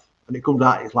liquid off, and it comes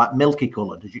out. It's like milky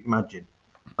coloured, as you can imagine,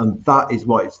 and that's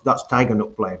tiger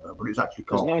nut flavour, but it's actually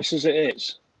called. As nice as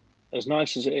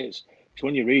it is, so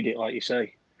when you read it, like you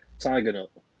say, tiger nut,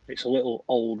 it's a little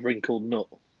old wrinkled nut.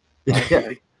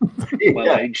 Yeah.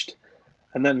 Well aged,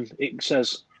 and then it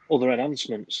says other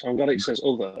enhancements. I'm glad it says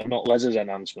other and not Les's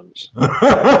enhancements.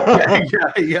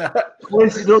 yeah.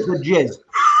 Coincidence with jizz.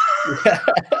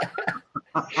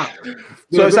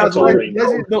 So it sounds like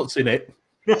there's nuts in it.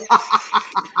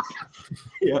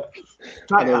 Yeah.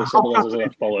 That's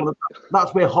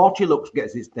where Hortilux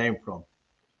gets its name from.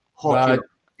 Hortilux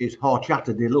is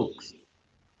horchata deluxe.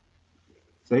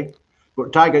 See?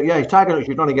 But tiger nuts,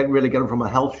 you can only really get them from a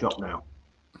health shop now.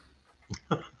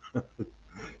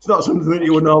 It's not something that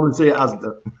you would normally see at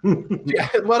Asda. Yeah,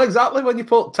 well, exactly. When you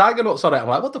put tiger nuts on it, I'm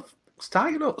like, what the fuck's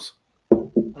tiger nuts?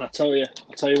 And I tell you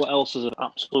what else is an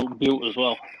absolute beaut as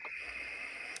well.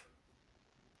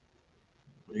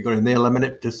 You got in there,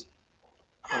 Lemonitis?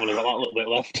 I've only got that little bit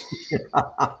left.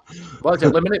 What is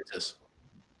it, Lemonitis?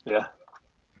 Yeah.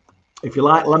 If you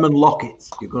like lemon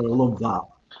lockets, you're going to love that.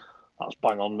 That's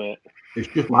bang on, mate. It's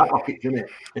just like lockets, isn't it?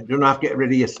 It doesn't have to get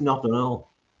rid of your snot and all.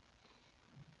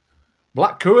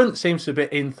 Blackcurrant seems to be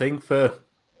in thing for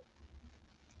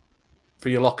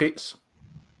your lockets.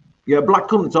 Yeah,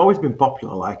 blackcurrant's always been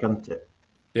popular, like, hasn't it?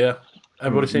 Yeah,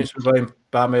 everybody seems to be going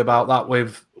by me about that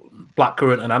with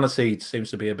blackcurrant and aniseed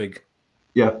seems to be a big.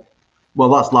 Yeah, well,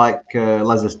 that's like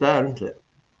Leicester, isn't it?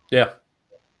 Yeah,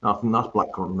 I think that's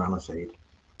blackcurrant and aniseed.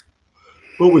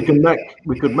 Well, we could make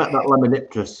that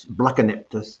lemonyptus,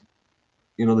 blackaniptus.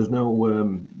 You know, there's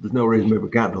no reason we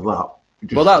can't do that.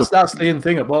 Well, that's the in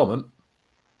thing at the moment.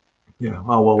 Yeah.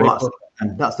 Oh well,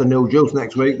 that's the new juice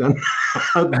next week then.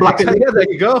 Black yeah, there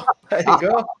you go. There you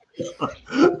go.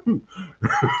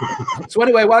 So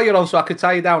anyway, while you're on, so I could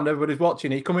tie you down. Everybody's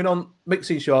watching. Are you coming on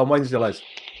mixing show on Wednesday, Les?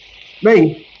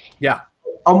 Me? Yeah.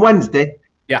 On Wednesday?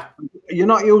 Yeah. You're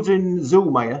not using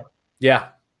Zoom, are you? Yeah.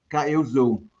 Can't use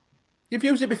Zoom. You've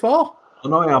used it before? I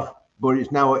know I have, but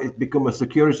it's become a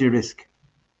security risk.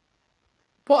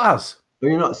 What has? Are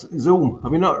you not Zoom?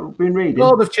 Have you not been reading?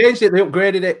 No, they've changed it. They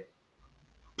upgraded it.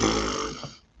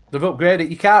 They've upgraded it.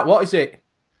 You can't. What is it?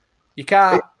 You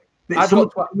can't. It's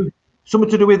something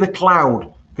to do with the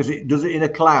cloud, because it does it in a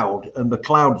cloud, and the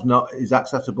cloud's not is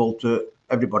accessible to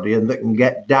everybody, and they can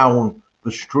get down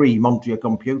the stream onto your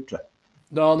computer.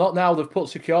 No, not now. They've put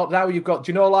secure. Now you've got.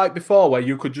 Do you know, like before, where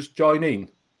you could just join in?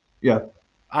 Yeah.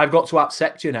 I've got to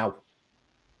accept you now.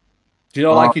 Do you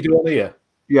know, like you do on here?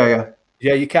 Yeah, yeah.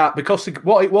 Yeah, you can't, because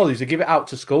what it was is they give it out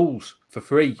to schools for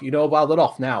free. You know, while they're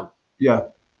off now. Yeah.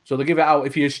 So they give it out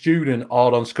if you're a student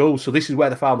or on school. So this is where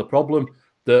they found the problem,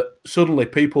 that suddenly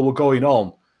people were going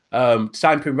on,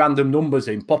 typing random numbers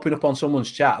in, popping up on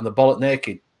someone's chat, and they're bollock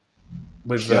naked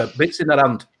with bits in their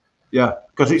hand. Yeah,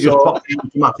 because it just pops in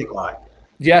automatic like.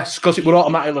 Yes, because it would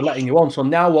automatically letting you on. So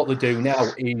now what they do now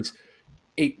is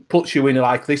it puts you in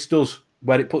like this does,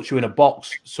 where it puts you in a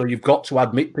box. So you've got to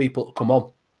admit people to come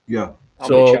on. Yeah. How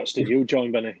many chats did you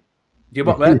join, Benny? You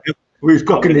what, mate? Who's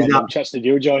cooking his app? Chats did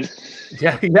you join?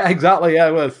 Yeah, exactly. Yeah,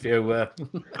 well, a few.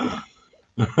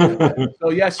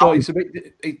 So yeah, so it's a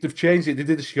bit. They've changed it. They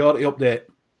did a security update.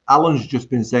 Alan's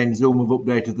just been saying Zoom have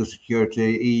updated the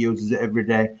security. He uses it every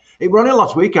day. It was only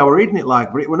last week I was reading it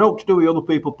like, but it was not to do with other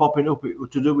people popping up. It was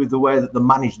to do with the way that they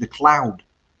manage the cloud.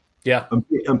 Yeah,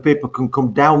 and people can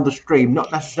come down the stream,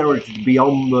 not necessarily to be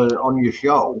on your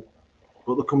show,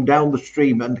 but they come down the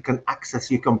stream and can access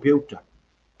your computer.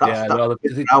 That's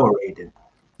our reading.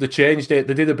 They changed it.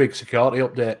 They did a big security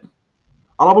update.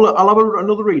 I'll have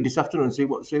another read this afternoon and see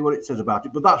what it says about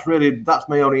it. But that's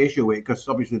my only issue with it, because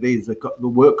obviously these are the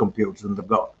work computers and they've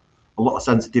got a lot of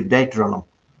sensitive data on them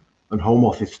and home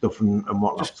office stuff and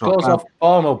whatnot. Just close off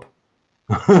Pornhub.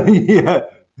 Yeah,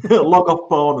 log off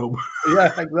Pornhub.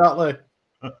 Yeah, exactly.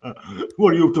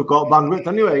 Well, you took out bandwidth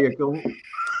anyway. You come.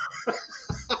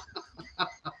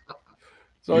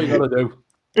 That's all you got to do.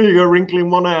 You go wrinkling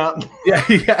one out. Yeah,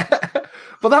 yeah.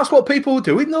 But that's what people were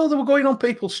doing, though. They were going on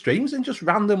people's streams and just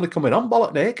randomly coming on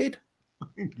bollock naked.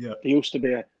 Yeah. There used to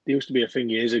be a thing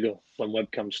years ago when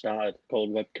webcam started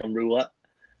called webcam roulette,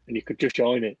 and you could just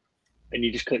join it, and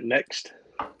you just click next.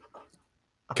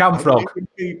 Camfrog.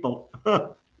 People.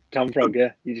 Camfrog,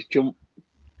 yeah. You just jump.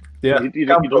 Yeah. You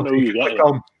don't know who you're getting.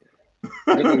 You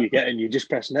don't know who you're getting. You just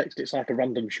press next. It's like a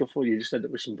random shuffle. You just end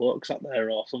up with some bloke sat there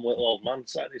or some little old man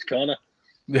sat in his corner.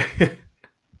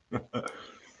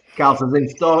 Carl says,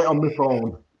 install it on my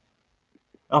phone.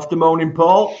 After moaning,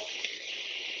 Paul.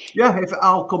 Yeah,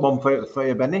 I'll come on for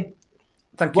you, Benny.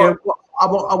 Thank you. I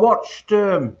watched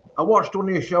one of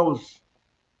your shows,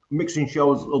 mixing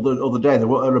shows the other day. There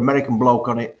was an American bloke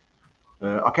on it.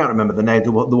 I can't remember the name.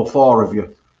 There were four of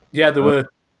you. Yeah, there were.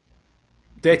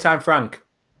 Daytime Frank.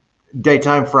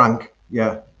 Daytime Frank.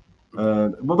 Yeah.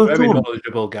 Very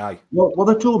knowledgeable guy. Were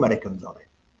there two Americans on it?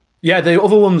 Yeah, the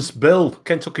other one's Bill,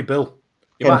 Kentucky Bill.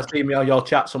 You might see me on your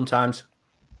chat sometimes.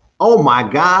 Oh my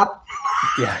God!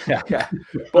 Yeah.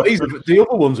 But the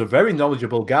other one's a very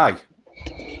knowledgeable guy.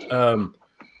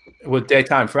 With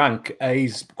Daytime Frank,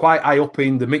 he's quite high up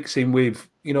in the mixing with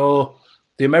the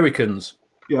Americans.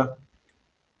 Yeah.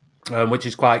 Which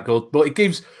is quite good. But it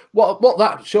gives what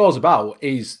that show's about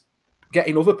is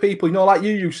getting other people, like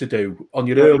you used to do on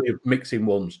your earlier mixing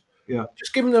ones. Yeah.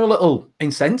 Just giving them a little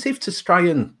incentive to try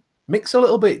and mix a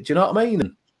little bit. Do you know what I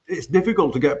mean? It's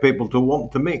difficult to get people to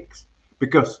want to mix,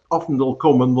 because often they'll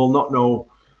come and they'll not know,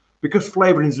 because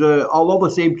flavorings although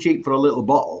they seem cheap for a little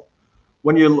bottle,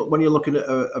 when you're looking at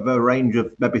a range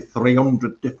of maybe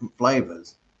 300 different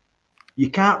flavors, you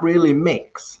can't really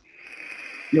mix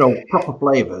proper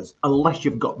flavors unless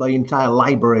you've got the entire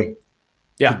library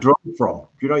to draw from.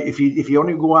 If you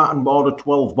only go out and order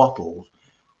 12 bottles,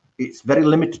 it's very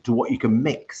limited to what you can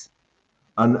mix,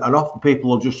 and often people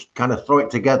will just kind of throw it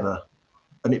together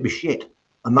and it'd be shit,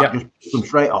 and that just puts them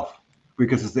straight off.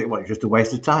 because they think, well, it's just a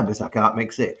waste of time. This I can't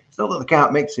mix it. It's not that they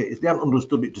can't mix it; it's they haven't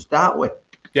understood it to start with.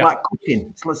 It's like cooking.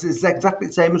 It's exactly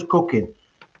the same as cooking.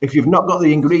 If you've not got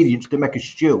the ingredients to make a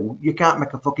stew, you can't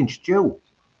make a fucking stew.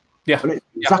 Yeah, and it's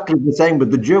exactly the same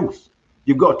with the juice.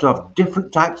 You've got to have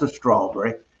different types of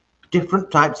strawberry,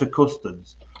 different types of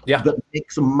custards that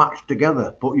mix and match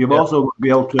together. But you've also got to be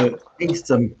able to taste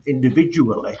them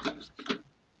individually,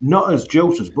 not as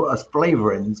juices, but as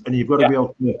flavorings. And you've got to be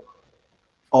able to,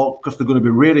 because they're going to be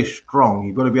really strong,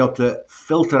 you've got to be able to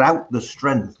filter out the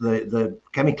strength, the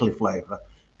chemically flavor,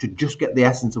 to just get the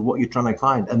essence of what you're trying to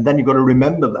find. And then you've got to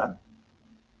remember them.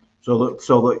 So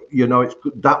that you know, it's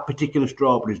that particular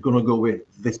strawberry is going to go with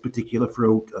this particular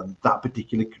fruit and that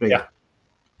particular cream.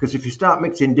 Because if you start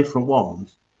mixing different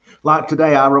ones, like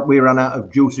today, we ran out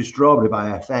of juicy strawberry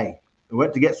by FA. We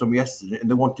went to get some yesterday, and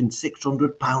they're wanting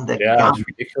 £600 a Yeah, that's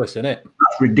ridiculous, isn't it?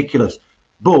 That's ridiculous.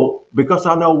 But because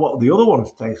I know what the other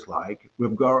ones taste like,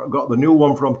 we've got the new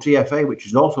one from TFA, which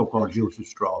is also called juicy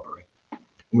strawberry. And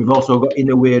we've also got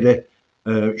Inawera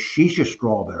shisha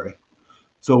strawberry.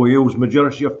 So we use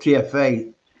majority of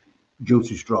TFA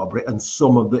juicy strawberry and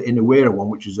some of the Inawera one,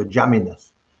 which is a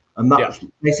jamminess. And that's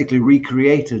basically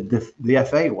recreated the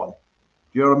FA one.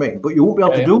 Do you know what I mean? But you won't be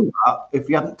able to do that if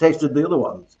you haven't tasted the other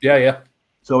ones.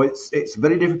 So it's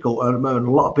very difficult, and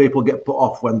a lot of people get put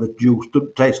off when the juice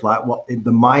doesn't taste like what in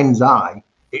the mind's eye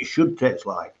it should taste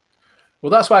like.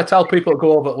 Well, that's why I tell people to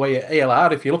go over to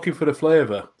ALR. If you're looking for a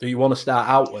flavour that you want to start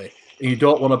out with, and you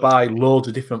don't want to buy loads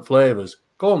of different flavours,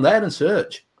 go on there and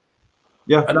search.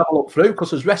 And have a look through,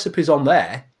 because there's recipes on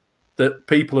there that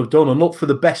people have done, and look for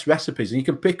the best recipes, and you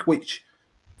can pick which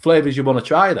flavours you want to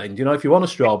try then. You know, if you want a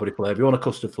strawberry flavour, you want a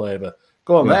custard flavour,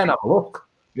 go on there and have a look.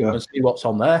 And see what's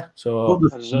on there. So,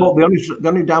 but the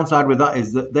only downside with that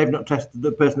is that they've not tested,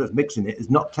 the person that's mixing it has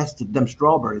not tested them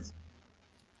strawberries.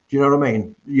 Do you know what I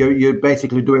mean? You're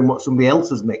basically doing what somebody else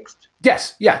has mixed.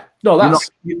 Yes, no,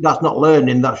 that's not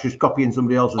learning. That's just copying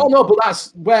somebody else's. Oh no, but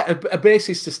that's where a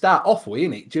basis to start off with,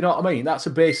 isn't it? Do you know what I mean? That's a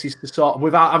basis to start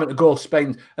without having to go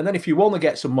spend. And then if you want to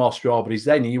get some more strawberries,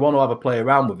 then you want to have a play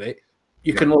around with it,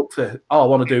 you can look for. Oh, I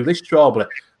want to do this strawberry,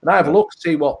 and I have a look to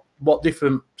see what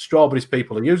different strawberries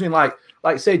people are using. Like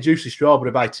say juicy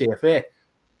strawberry by TFA.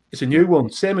 It's a new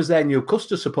one, same as their new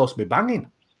custard's supposed to be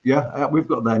banging. Yeah, we've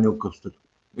got their new custard.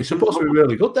 It's supposed to be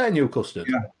really good, their new custard.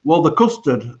 Yeah. Well, the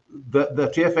custard,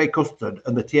 the TFA custard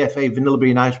and the TFA vanilla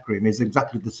bean ice cream is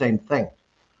exactly the same thing.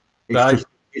 It's just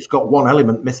it's got one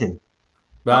element missing.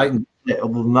 Right.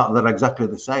 Other than that, they're exactly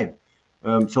the same.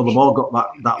 So they've all got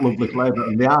that lovely flavour,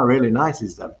 and they are really nice.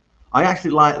 Is them. I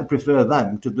actually prefer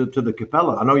them to the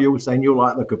Capella. I know you were saying you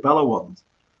like the Capella ones.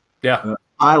 Yeah.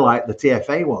 I like the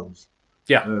TFA ones.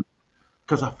 Yeah.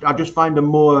 Because I just find them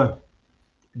more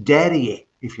dairy,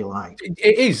 if you like.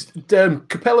 It is.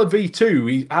 Capella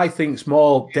V2, I think, is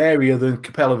more dairier than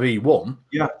Capella V1.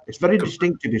 Yeah, it's very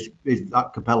distinctive, is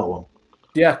that Capella one.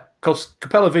 Yeah, because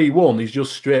Capella V1 is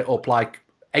just straight up like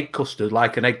egg custard,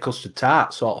 like an egg custard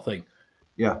tart sort of thing.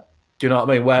 Yeah. Do you know what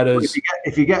I mean? Whereas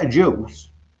if you get a juice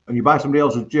and you buy somebody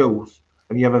else's juice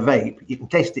and you have a vape, you can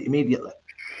taste it immediately.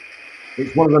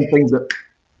 It's one of them things that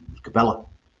it's Capella.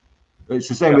 It's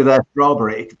the same with their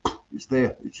strawberry. It's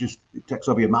there. It's just, it takes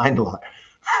over your mind a lot.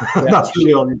 That's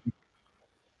really all.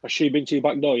 Has she been to your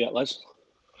back door yet, Les?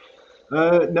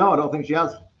 No, I don't think she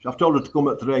has. I've told her to come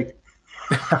at 3.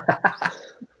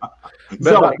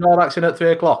 Back door action at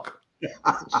 3 o'clock.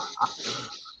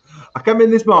 I came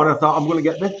in this morning, I thought, I'm going to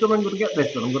get this done, I'm going to get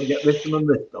this done, I'm going to get this done and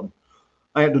this done.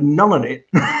 I had done none of it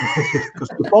because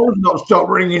the phone's not stopped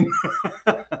ringing.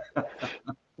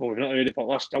 Well, we've not heard it for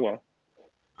last hour.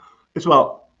 It's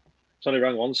what? It's only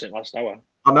rang once in last hour.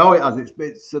 I know it has.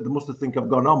 It's they must have think I've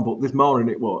gone on, but this morning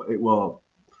it was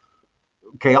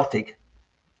chaotic.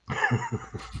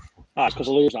 It's because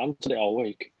I lose answered it all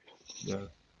week. Yeah.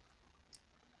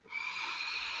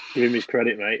 Give him his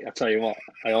credit, mate. I tell you what,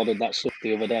 I ordered that stuff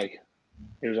the other day.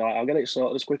 He was like, I'll get it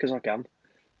sorted as quick as I can.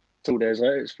 2 days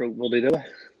later, it's fruit bloody dough.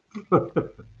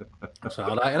 That's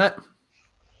all right, isn't it?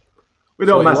 We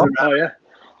don't mess around. Oh, yeah.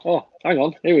 Oh, hang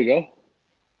on. Here we go.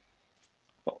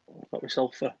 Got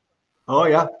myself a... Oh,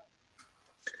 yeah.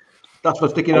 That's for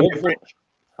sticking on your fridge.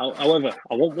 However,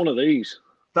 I want one of these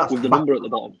with the number at the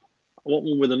bottom. I want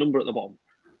one with a number at the bottom.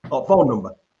 Oh, phone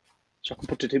number. So I can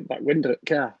put it in back window of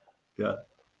the car. Yeah.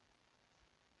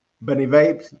 Benny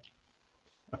Vapes.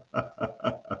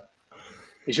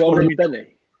 Is your name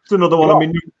Benny? It's another one of my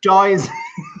new toys.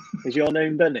 Is your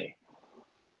name Benny?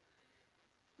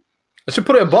 I should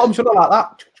put it at the bottom, should I, like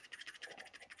that?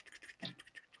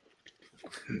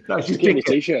 That's your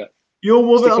t-shirt. You'll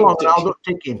move it along and I'll go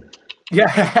ticking.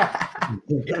 Yeah.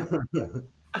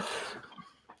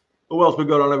 Who else we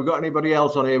got on? Have we got anybody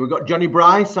else on here? We've got Johnny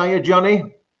Bryce. Hiya,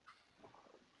 Johnny.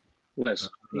 Liz,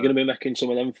 you're going to be making some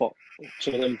of them pop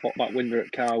back window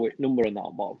at car with number on that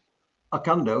on bottom. I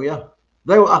can do, yeah.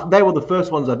 They were the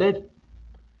first ones I did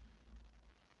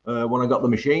when I got the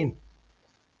machine.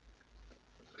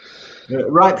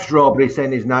 Ripe Strawberry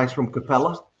saying is nice from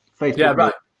Capella. Facebook. Yeah,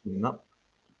 right.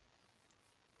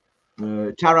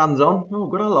 Taran's on. Oh,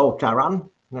 good hello, Taran.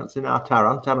 That's in our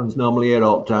Taran. Taran's normally here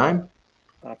all the time.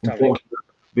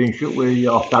 Being shoot with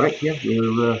your Tarek, yeah,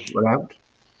 we're out.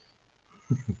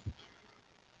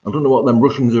 I don't know what them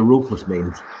Russians are ruthless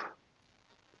means.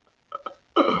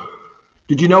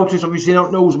 Did you notice, obviously,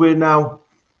 not knows where now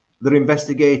they're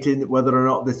investigating whether or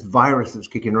not this virus that's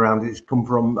kicking around has come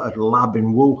from a lab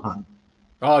in Wuhan.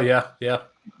 Oh, yeah, yeah.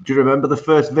 Do you remember the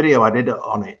first video I did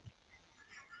on it?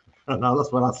 And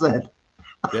that's what I said.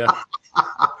 Yeah.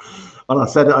 And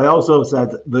I also said,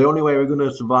 the only way we're going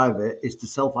to survive it is to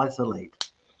self-isolate.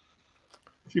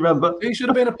 Do you remember? You should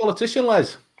have been a politician,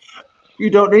 Les. You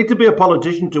don't need to be a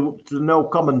politician to know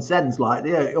common sense like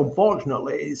that.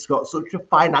 Unfortunately, it's got such a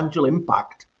financial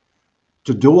impact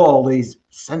to do all these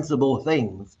sensible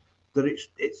things that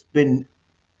it's been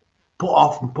put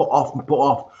off and put off and put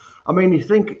off. I mean, you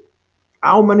think,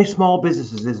 how many small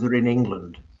businesses is there in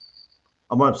England?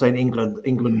 I'm saying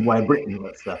England where Britain,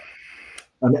 let's say.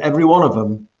 And every one of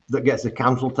them that gets a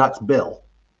council tax bill,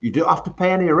 you don't have to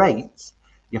pay any rates.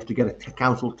 You have to get a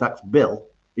council tax bill,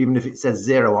 even if it says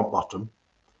 0 on bottom.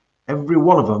 Every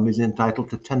one of them is entitled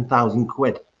to 10,000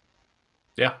 quid.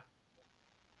 Yeah.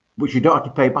 Which you don't have to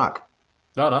pay back.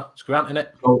 No, it's granting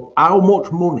it. So how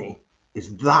much money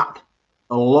is that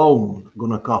alone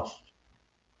going to cost?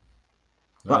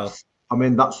 That's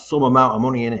some amount of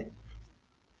money in it.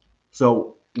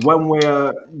 So when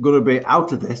we're going to be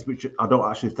out of this, which I don't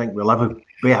actually think we'll ever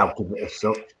be out of it as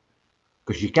such,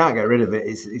 because you can't get rid of it,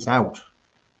 it's out.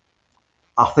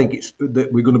 I think it's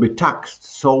that we're going to be taxed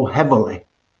so heavily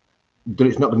that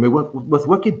it's not going to be worth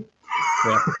working.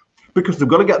 Yeah. Because they've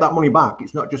got to get that money back.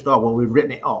 It's not just, oh, well, we've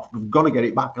written it off. We've got to get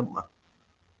it back, haven't we?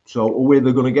 So where are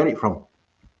they going to get it from?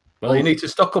 Well, you need to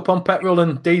stock up on petrol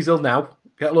and diesel now.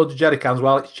 Get loads of jerry cans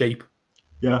while it's cheap.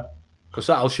 Yeah. Because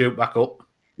that'll shoot back up.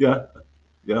 Yeah.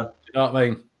 Yeah. You know what I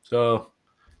mean? So,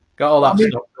 get all that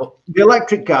stuff up. The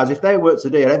electric cars, if they worked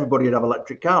today, everybody would have an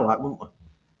electric car, like, wouldn't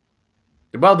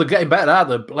they? Well, they're getting better, aren't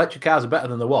they? Electric cars are better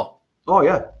than they were. Oh,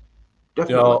 yeah.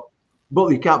 Definitely. You know, but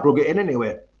you can't plug it in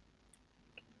anyway.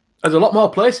 There's a lot more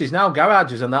places now,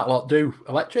 garages and that lot do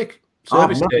electric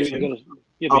service stations.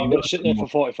 You've got to sit there for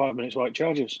 45 minutes while it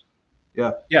charges.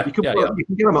 Yeah. Yeah. You can get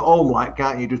them at home, like,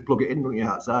 can't you? Just plug it in, don't you,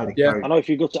 outside? Yeah. I know if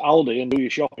you go to Aldi and do your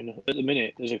shopping, at the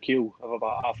minute, there's a queue of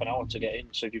about half an hour to get in.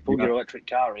 So if you plug your electric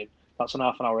car in, that's an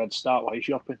half an hour head start while you're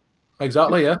shopping.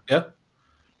 Exactly, yeah.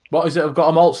 What is it? I've got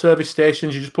them all service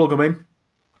stations. You just plug them in.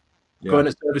 Yeah. Go in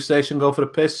at service station, go for a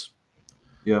piss.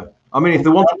 Yeah. I mean, if they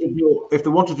wanted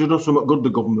to do something good, the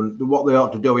government, what they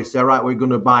ought to do is say, right, we're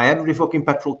going to buy every fucking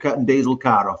petrol and diesel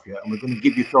car off you, and we're going to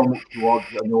give you so much towards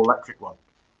a new electric one.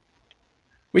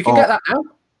 We can get that now.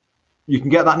 You can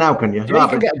get that now, can you? Yeah, you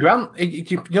can get a grant.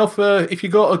 You know, for if you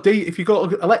go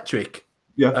to electric,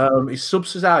 it's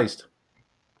subsidised.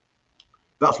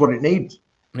 That's what it needs.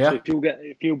 Yeah. So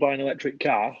if you buy an electric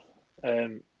car,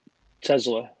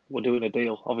 Tesla, we're doing a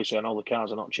deal. Obviously, I know the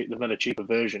cars are not cheap. They've made a cheaper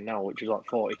version now, which is like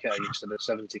 40k instead of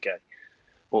 70k.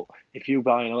 But if you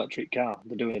buy an electric car,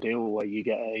 they're doing a deal where you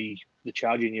get the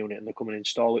charging unit, and they come and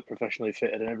install it professionally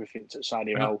fitted and everything to the side of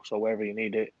your house or wherever you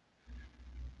need it.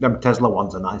 Them Tesla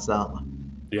ones are nice, aren't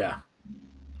they? Yeah.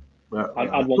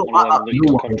 I'd want one of them that you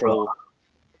can control.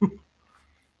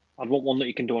 I'd want one that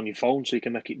you can do on your phone, so you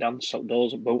can make it dance, so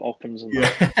doors and boat opens and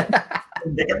that.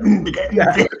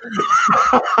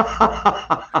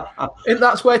 And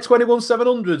that's where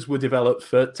 21700s were developed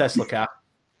for Tesla car.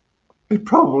 It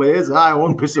probably is. I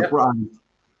won't be surprised.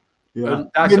 Yeah.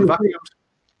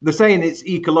 They're saying it's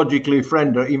ecologically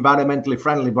friendly, environmentally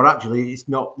friendly, but actually it's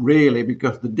not really,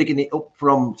 because they're digging it up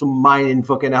from some mine in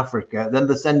fucking Africa. Then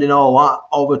they're sending all that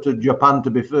over to Japan to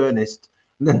be furnaced.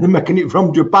 And then they're making it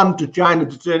from Japan to China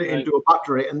to turn it into a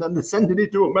battery. And then they're sending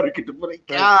it to America to put it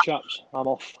in car. Chaps, I'm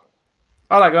off.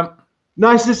 All right, Grant.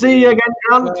 Nice to see you again,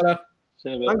 Grant.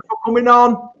 Thanks for coming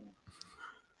on.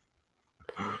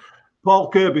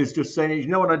 Paul Kirby's just saying, you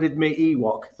know when I did my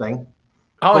Ewok thing?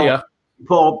 Oh, yeah.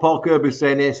 Paul Kirby's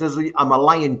saying, he says, I'm a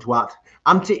lying twat.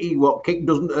 Anti-Ewok kick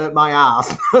doesn't hurt my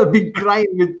ass. I've been crying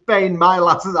with pain. Our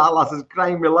lasses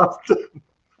crying with laughter.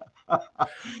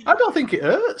 I don't think it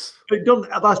hurts. It doesn't.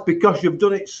 That's because you've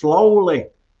done it slowly.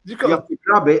 You have to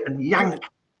grab it and yank.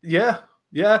 Yeah.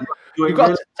 You've got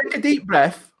to take a deep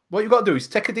breath. What you've got to do is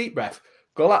take a deep breath,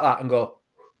 Go like that and go.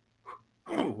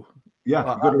 Yeah,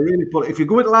 Like you've got to really pull it. If you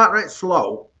go it like right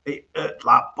slow, it hurts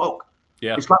like fuck.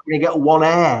 Yeah. It's like when you get one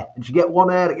air. And you get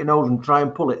one air at your nose and try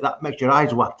and pull it, that makes your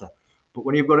eyes water. But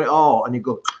when you've got it all and you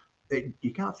go,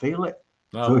 you can't feel it.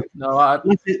 No, so no.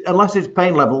 Unless its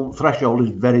pain level threshold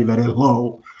is very, very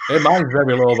low. Mine's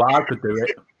very low, but I could do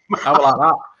it. I was like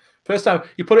that. First time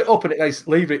you put it up and it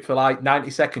leave it for like 90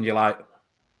 seconds, you're like,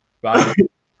 right.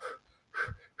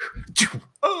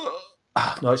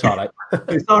 No, it's all right.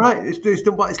 It's all right.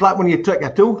 It's like when you take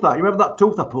a tooth out. You remember that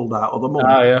tooth I pulled out of the mum?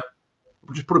 Oh, yeah.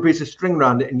 Just put a piece of string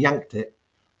around it and yanked it.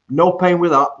 No pain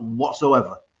with that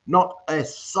whatsoever. Not a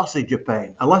sausage of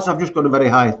pain, unless I've just got a very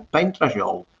high pain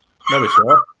threshold. Maybe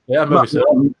so. Yeah, maybe so.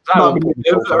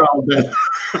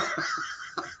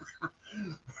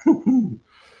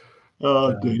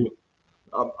 Oh, dear.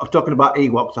 I'm talking about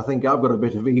Ewoks. I think I've got a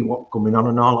bit of Ewok coming on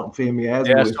and all. And fear me hairs.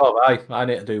 Yeah, so I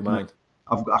need to do mine.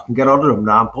 I can get under them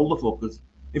now and pull the fuckers.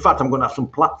 In fact, I'm going to have some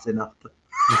plaits in after.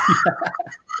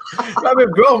 Let me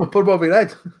grow and put them over your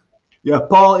head. Yeah,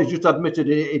 Paul has just admitted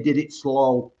he did it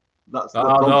slow. That's the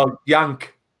problem. No,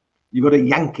 yank. You've got to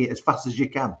yank it as fast as you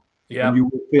can. Yeah. And you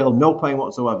will feel no pain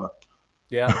whatsoever.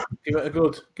 Yeah. Give it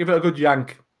a good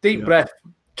yank. Deep breath.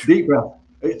 Deep breath.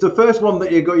 It's the first one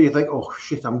that you go, you think, oh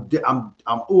shit,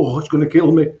 oh, it's going to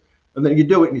kill me. And then you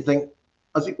do it and you think,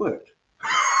 has it worked?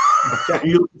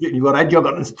 You've got a jog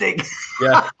on the stick.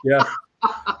 Yeah.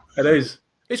 It is.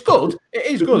 It's good. It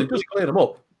is good. It does clear them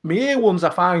up. My ear ones,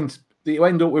 I find that you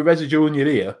end up with residue in your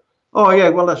ear. Oh, yeah.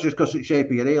 Well, that's just because it's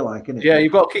shaping your ear, like, isn't it? Yeah,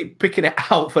 you've got to keep picking it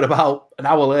out for about an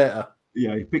hour later.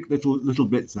 Yeah, you pick little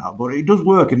bits out, but it does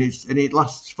work, and it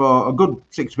lasts for a good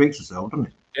 6 weeks or so, doesn't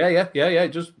it? Yeah.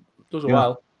 It does a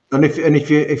while. And if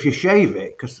you shave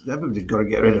it, because everybody's got to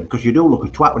get rid of it, because you do look a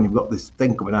twat when you've got this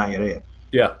thing coming out of your ear.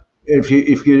 Yeah. If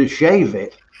you shave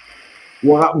it,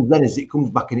 what happens then is it comes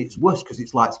back and it's worse because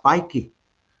it's like spiky.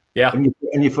 Yeah. And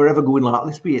you're forever going like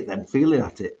this with it, then feeling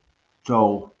at it.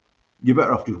 So you're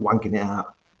better off just wanking it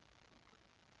out.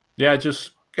 Yeah,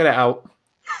 just get it out.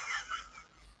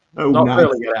 Oh, not nice.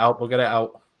 really get it out, but get it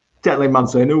out. Telling man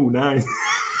saying, "Oh, nice."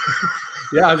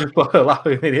 Yeah, I just put a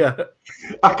laughing idiot.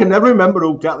 I can never remember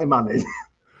who Telling man is.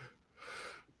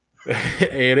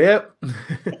 Idiot.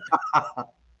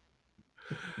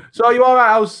 So are you all right?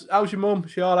 How's your mum?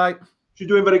 She all right? She's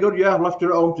doing very good. Yeah, I've left her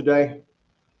at home today.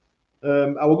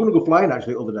 I was going to go flying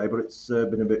actually the other day, but it's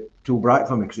been a bit too bright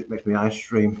for me because it makes my eyes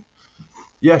stream.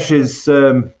 Yeah, she's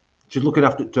looking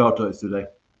after tortoise today.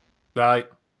 Right.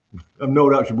 I've no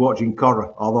doubt she's watching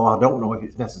Cora, although I don't know if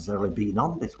it's necessarily been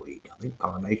on this week. I think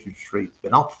Coronation Street's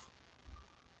been off.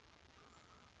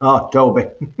 Oh, Toby.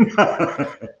 Right,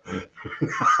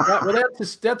 well,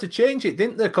 they had to change it,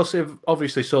 didn't they? Because of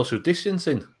obviously social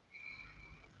distancing.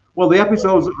 Well, the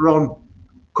episodes that are on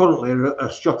currently are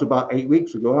shot about 8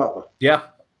 weeks ago, aren't they? Yeah.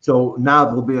 So now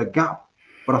there'll be a gap.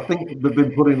 But I think they've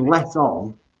been putting less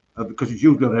on because it's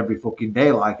usually on every fucking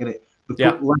day, like, isn't it? They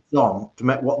put less on to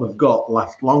make what they've got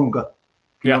last longer.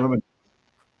 You know what I mean?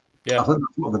 Yeah. I think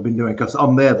that's what they've been doing because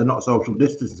on there they're not social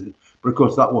distancing, but of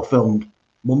course that was filmed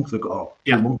months ago.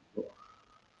 Yeah. 2 months ago.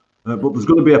 But there's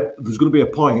going to be a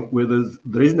point where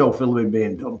there is no filming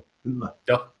being done, isn't there?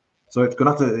 Yeah. So it's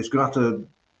going to have to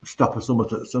stop a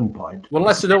summit at some point. Well,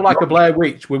 unless they do like a Blair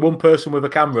Witch with one person with a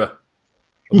camera.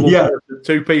 Yeah. Person,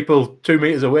 2 people 2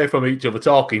 meters away from each other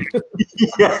talking.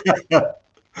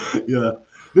 Yeah.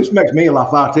 This makes me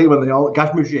laugh out here when they're all at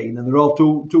cash machine and they're all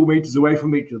 2 meters away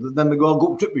from each other. Then they go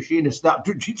up to the machine and start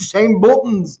touching the same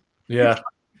buttons. Yeah.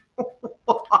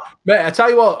 Mate, I tell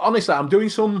you what, honestly, I'm doing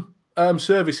some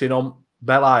servicing on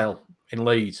Belle Isle in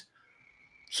Leeds.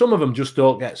 Some of them just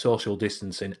don't get social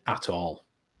distancing at all.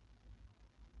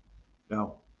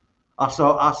 No. I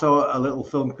saw a little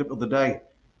film clip of the day.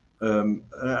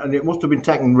 And it must have been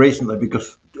taken recently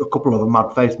because a couple of them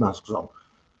had face masks on.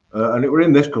 And it were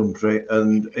in this country,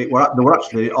 and they were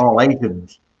actually all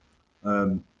Asians,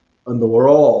 and they were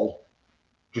all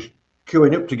just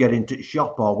queuing up to get into the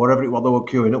shop or whatever it was they were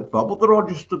queuing up for. But they're all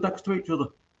just stood next to each other,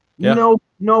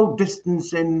 no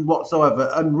distancing whatsoever.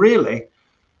 And really,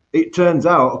 it turns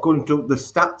out, according to the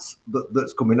stats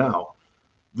that's coming out,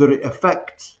 that it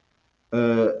affects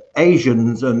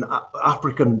Asians and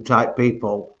African type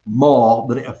people more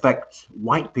than it affects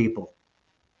white people.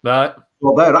 Right.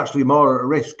 Well, they're actually more at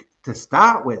risk to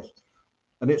start with.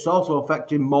 And it's also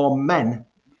affecting more men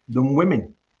than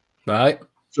women. Right.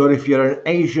 So if you're an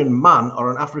Asian man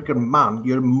or an African man,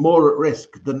 you're more at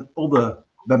risk than other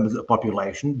members of the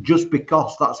population just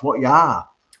because that's what you are.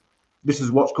 This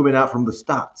is what's coming out from the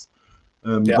stats.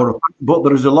 But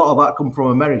there is a lot of that come from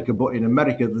America. But in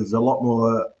America, there's a lot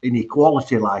more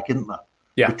inequality, like, isn't there?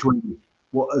 Yeah. Between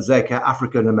what as they call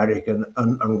African American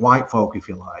and white folk, if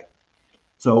you like.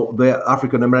 So the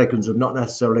African Americans have not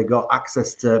necessarily got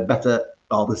access to better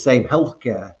or the same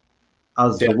healthcare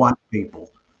as the white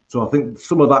people. So I think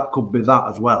some of that could be that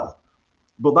as well.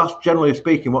 But that's generally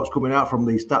speaking what's coming out from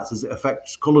these stats, as it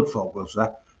affects coloured folk, we'll say,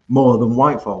 more than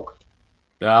white folk.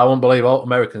 Yeah, I won't believe what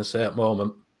Americans say at the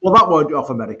moment. Well, that won't off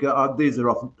America. These are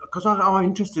off because I'm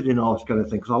interested in all this kind of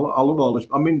thing. Because I love all this.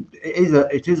 I mean,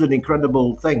 it is an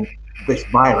incredible thing. This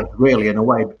virus, really, in a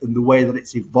way, in the way that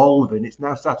it's evolving. It's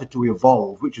now started to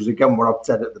evolve, which is again what I've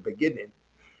said at the beginning.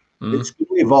 It's going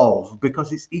to evolve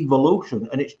because it's evolution,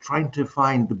 and it's trying to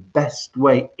find the best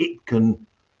way it can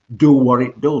do what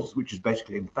it does, which is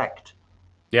basically infect.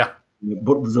 Yeah.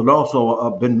 But there's also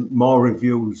been more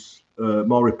reviews,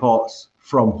 more reports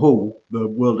from WHO, the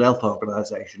World Health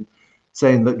Organization,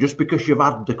 saying that just because you've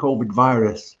had the COVID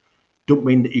virus don't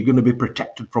mean that you're going to be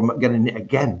protected from getting it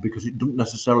again, because it doesn't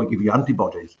necessarily give you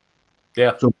antibodies.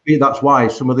 Yeah. So that's why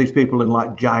some of these people in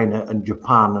like China and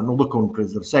Japan and other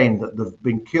countries are saying that they've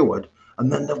been cured and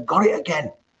then they've got it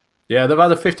again. Yeah, they've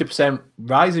had a 50%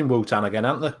 rise in Wuhan again,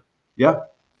 haven't they? Yeah.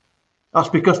 That's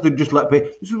because they've just let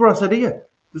people. This is what I said here.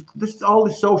 All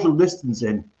this social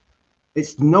distancing,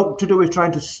 it's not to do with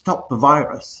trying to stop the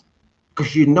virus,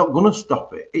 because you're not going to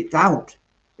stop it. It's out.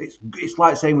 It's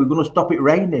like saying we're going to stop it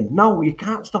raining. No, you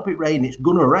can't stop it raining. It's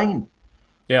going to rain.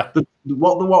 Yeah.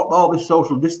 What all this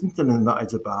social distancing and that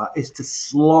is about is to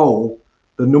slow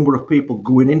the number of people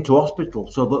going into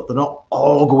hospital so that they're not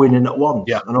all going in at once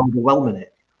and overwhelming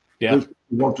it. Yeah.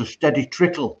 We want a steady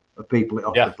trickle of people at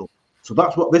hospital. So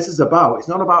that's what this is about. It's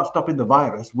not about stopping the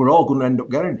virus. We're all going to end up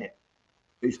getting it.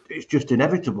 It's just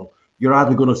inevitable. You're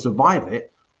either going to survive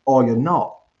it or you're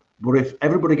not. But if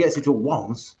everybody gets it at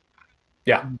once,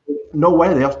 no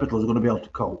way the hospital is going to be able to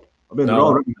cope. I mean, they're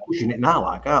already pushing it now,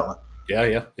 like, aren't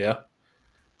they? Yeah.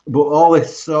 But all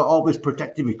this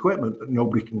protective equipment that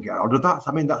nobody can get out of that.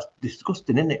 I mean, that's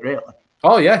disgusting, isn't it? Really?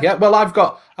 Oh yeah. Well,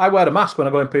 I wear a mask when I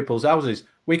go in people's houses.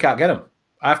 We can't get them.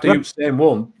 I have to use the same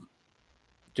one.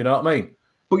 Do you know what I mean?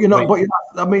 But you're not.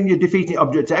 I mean, you're defeating the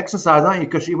object of exercise, aren't you?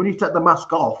 Because when you take the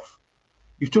mask off,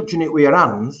 you're touching it with your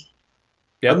hands,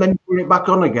 and then you put it back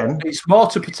on again. It's more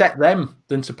to protect them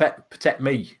than to protect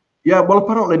me. Yeah, well,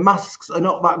 apparently masks are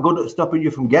not that good at stopping you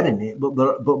from getting it, but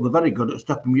they're very good at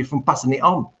stopping you from passing it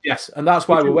on. Yes, and that's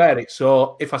why we wear it.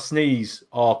 So if I sneeze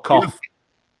or cough,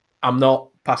 I'm not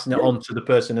passing it on to the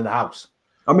person in the house.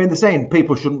 I mean, they're saying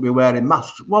people shouldn't be wearing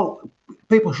masks. Well,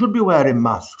 people should be wearing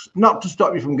masks, not to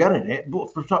stop you from getting it,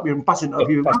 but to stop you from passing it on if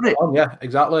you've got it. Yeah,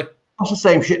 exactly. That's the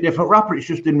same shit, different wrapper. It's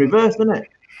just in reverse, isn't it?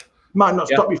 Might not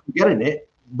stop you from getting it,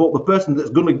 but the person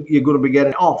you're going to be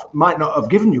getting off might not have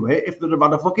given you it if they'd have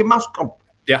had a fucking mask on.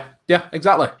 Yeah,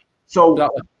 exactly. So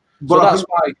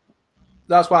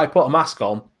that's why I put a mask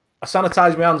on. I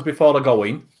sanitize my hands before I go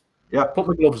in. Yeah. Put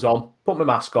my gloves on. Put my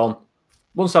mask on.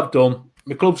 Once I've done,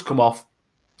 my gloves come off,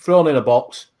 thrown in a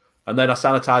box, and then I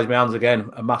sanitize my hands again,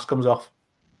 and mask comes off.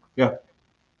 Yeah.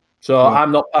 So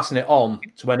I'm not passing it on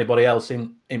to anybody else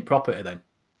in property then.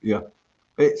 Yeah.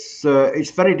 It's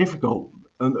very difficult.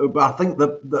 And I think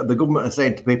that the government are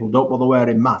saying to people, don't bother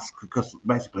wearing masks, because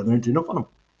basically there isn't enough of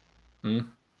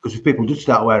them. Because if people did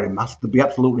start wearing masks, there'd be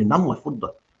absolutely none left, would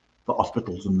there? For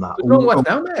hospitals and that. There's none left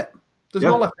now, mate. There's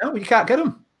none left now. You can't get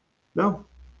them. No.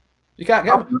 You can't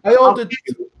get them.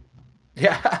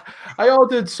 I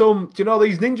ordered some, do you know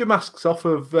these ninja masks off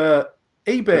of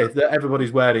eBay that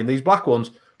everybody's wearing, these black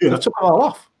ones? They took them all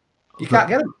off. You can't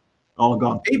get them. All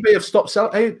gone. eBay have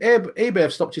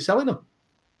stopped you selling them.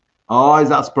 Oh,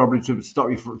 that's probably to stop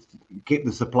you from keep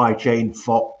the supply chain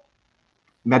for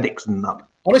medics and that.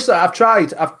 Honestly, I've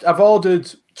tried. I've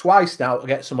ordered twice now to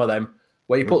get some of them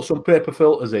where you put some paper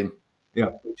filters in.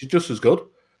 Yeah, which is just as good,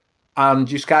 and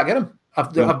you just can't get them.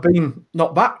 I've been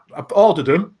knocked back. I've ordered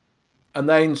them, and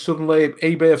then suddenly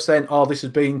eBay have said, "Oh, this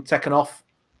has been taken off.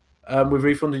 We've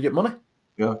refunded your money."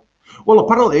 Yeah. Well,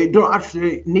 apparently it don't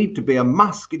actually need to be a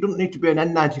mask. It doesn't need to be an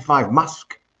N95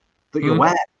 mask that you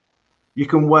wear. You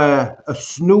can wear a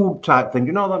snood type thing.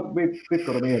 You know that we've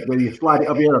got them here where you slide it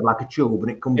over your head like a tube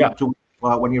and it comes up to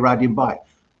when you're riding bike.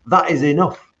 That is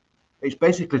enough. It's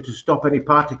basically to stop any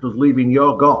particles leaving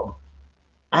your gob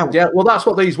out. Yeah, well, that's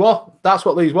what these were. That's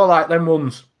what these were, like them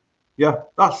ones. Yeah,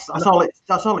 that's all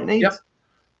it needs. Yeah.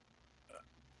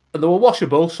 And they were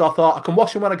washable, so I thought I can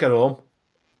wash them when I get home,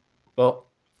 but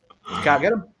you can't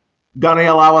get them.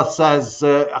 Daniel Hour says,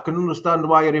 I can understand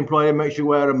why your employer makes you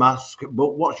wear a mask,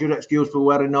 but what's your excuse for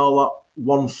wearing all that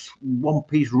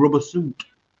one-piece rubber suit?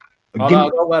 No, I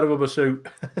don't wear a rubber suit.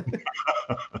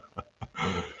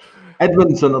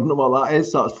 Edmondson, I don't know what that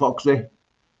is. That's Foxy.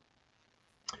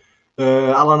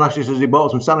 Alan Ashley says he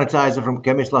bought some sanitizer from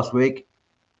chemist last week.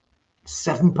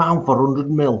 £7 for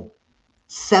 100 ml.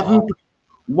 £7.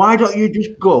 Why don't you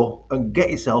just go and get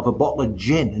yourself a bottle of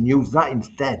gin and use that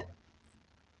instead?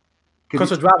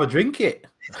 Because I'd rather drink it.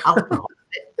 It's alcohol.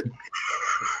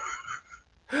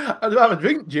 I'd rather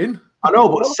drink gin. I know,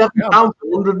 but £7 for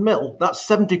 100 ml, that's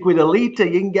 70 quid a litre.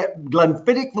 You can get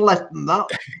Glenfiddich for less than that.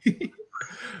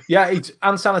 Yeah, it's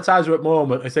hand sanitizer at the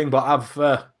moment, I think, but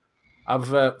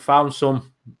I've found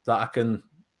some that I can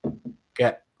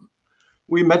get.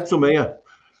 We made some here.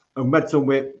 I've made some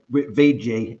with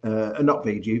VG, not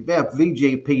VG. They have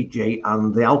VG, PG,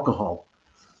 and the alcohol.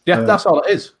 Yeah, that's all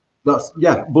it is. But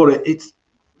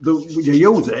you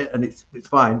use it and it's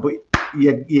fine. But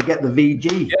you get the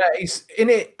VG. Yeah, it's in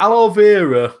it aloe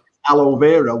vera. Aloe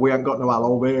vera. We ain't got no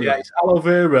aloe vera. Yeah, it's aloe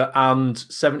vera and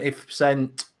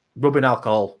 70% rubbing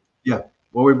alcohol. Yeah.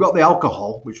 Well, we've got the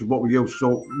alcohol, which is what we use.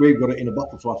 So we've got it in a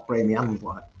bottle, so I spray my hands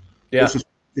like. Yeah.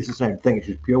 It's the same thing. It's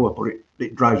just pure, but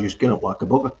it dries your skin up like a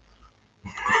bugger.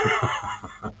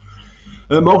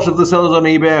 Most of the sellers on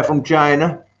eBay are from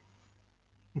China.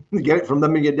 You get it from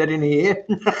them and you're dead in here.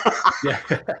 Yeah.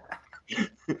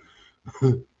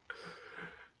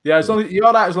 Yeah, as long as you're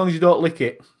all right, as long as you don't lick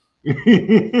it.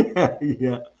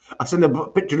 Yeah. I seen a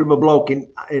picture of a bloke in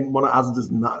one of Asda's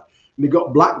and that, and he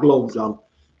got black gloves on,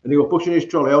 and he was pushing his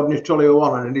trolley, holding his trolley with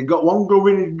one hand, and he got one glove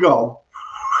in his gob.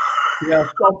 Yeah,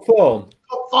 on phone.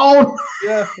 Phone.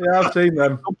 Yeah, I've seen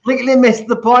them. Completely missed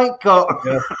the point, cut.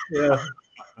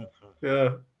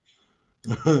 Yeah.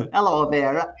 Hello,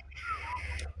 Vera.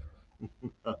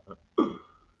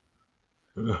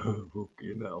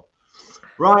 Fucking hell.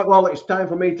 Right, well, it's time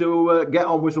for me to get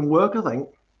on with some work, I think.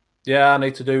 Yeah, I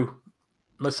need to do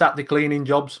my Saturday cleaning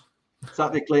jobs.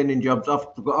 Saturday cleaning jobs.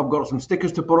 I've got some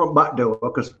stickers to put on back door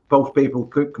because most people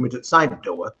could come into the side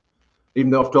door,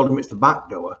 even though I've told them it's the back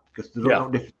door because there's no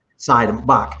different side and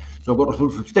back. So I've got to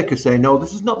put some stickers saying, no,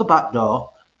 this is not the back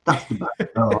door. That's the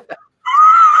back door.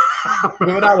 With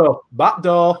an arrow. Back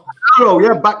door. Arrow,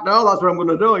 yeah, back door. That's what I'm going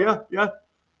to do, yeah.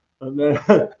 And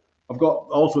I've got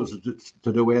all sorts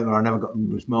to do here that I never got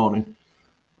them this morning.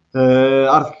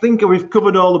 I think we've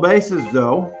covered all the bases,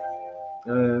 though.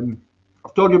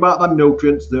 I've told you about them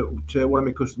nutrients that one of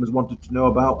my customers wanted to know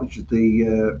about, which is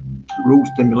the root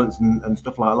stimulants and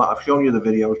stuff like that. I've shown you the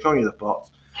video, I've shown you the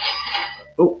pots.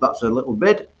 Oh, that's a little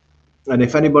bit. And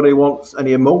if anybody wants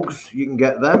any mugs, you can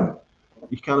get them.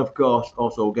 You can, of course,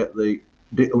 also get the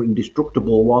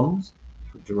indestructible ones,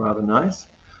 which are rather nice.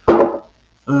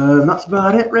 That's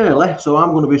about it, really. So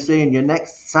I'm going to be seeing you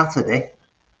next Saturday.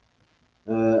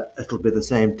 It'll be the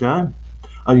same time.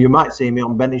 And you might see me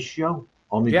on Benny's show.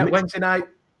 Wednesday night,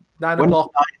 9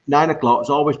 o'clock. 9 o'clock. It's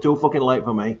always too fucking late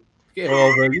for me. Get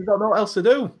over. You've got no else to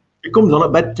do. It comes on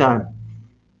at bedtime.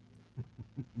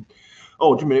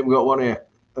 Oh, just a minute. We've got one here.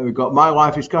 We've got my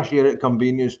wife is cashier at a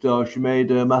convenience store. She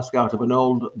made a mask out of an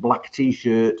old black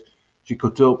T-shirt. She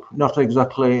cut up, not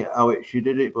exactly how she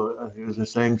did it, but it was the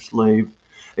same sleeve.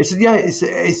 It's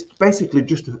basically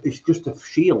just a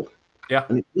shield. Yeah.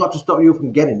 And it's not to stop you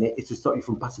from getting it; it's to stop you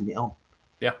from passing it on.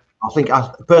 Yeah. I think,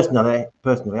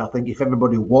 personally, I think if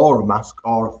everybody wore a mask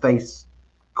or a face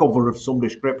cover of some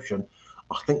description,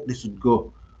 I think this would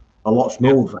go a lot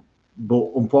smoother. Yeah.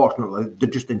 But unfortunately, there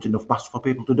just isn't enough masks for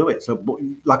people to do it. So, but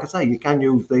like I say, you can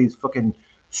use these fucking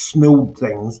smooth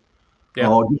things,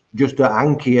 or just a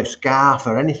hanky, a scarf,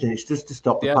 or anything. It's just to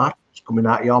stop the particles coming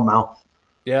out of your mouth.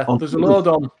 Yeah, there's a load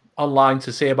online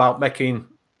to say about making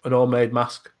an homemade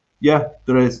mask. Yeah,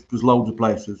 there is. There's loads of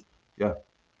places. Yeah.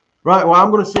 Right, well, I'm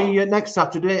going to see you next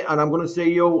Saturday, and I'm going to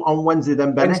see you on Wednesday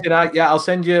then, Benny. Wednesday night, yeah, I'll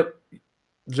send you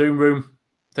Zoom room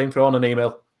thing for on an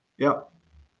email. Yeah.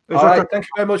 All right, thank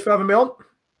you very much for having me on.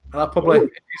 And I'll probably, if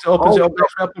it opens it up,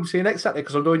 I'll probably see you next Saturday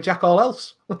because I'm doing jack all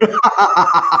else.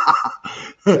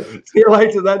 See you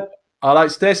later then. All right,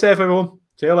 stay safe, everyone.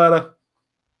 See you later.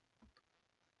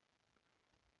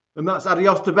 And that's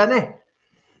adios to Benny.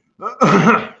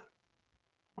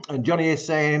 And Johnny is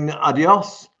saying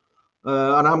adios.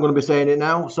 And I'm going to be saying it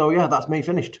now. So, yeah, that's me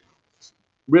finished.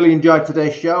 Really enjoyed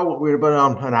today's show. We're about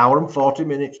on an hour and 40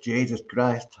 minutes. Jesus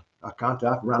Christ. I can't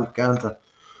have rant, can't I?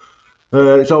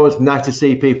 It's always nice to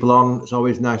see people on. It's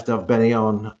always nice to have Benny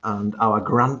on. And our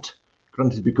Grant.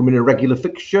 Grant is becoming a regular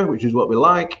fixture, which is what we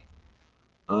like.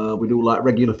 We do like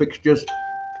regular fixtures.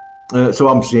 So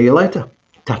I'll see you later.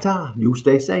 Ta-ta. You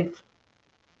stay safe.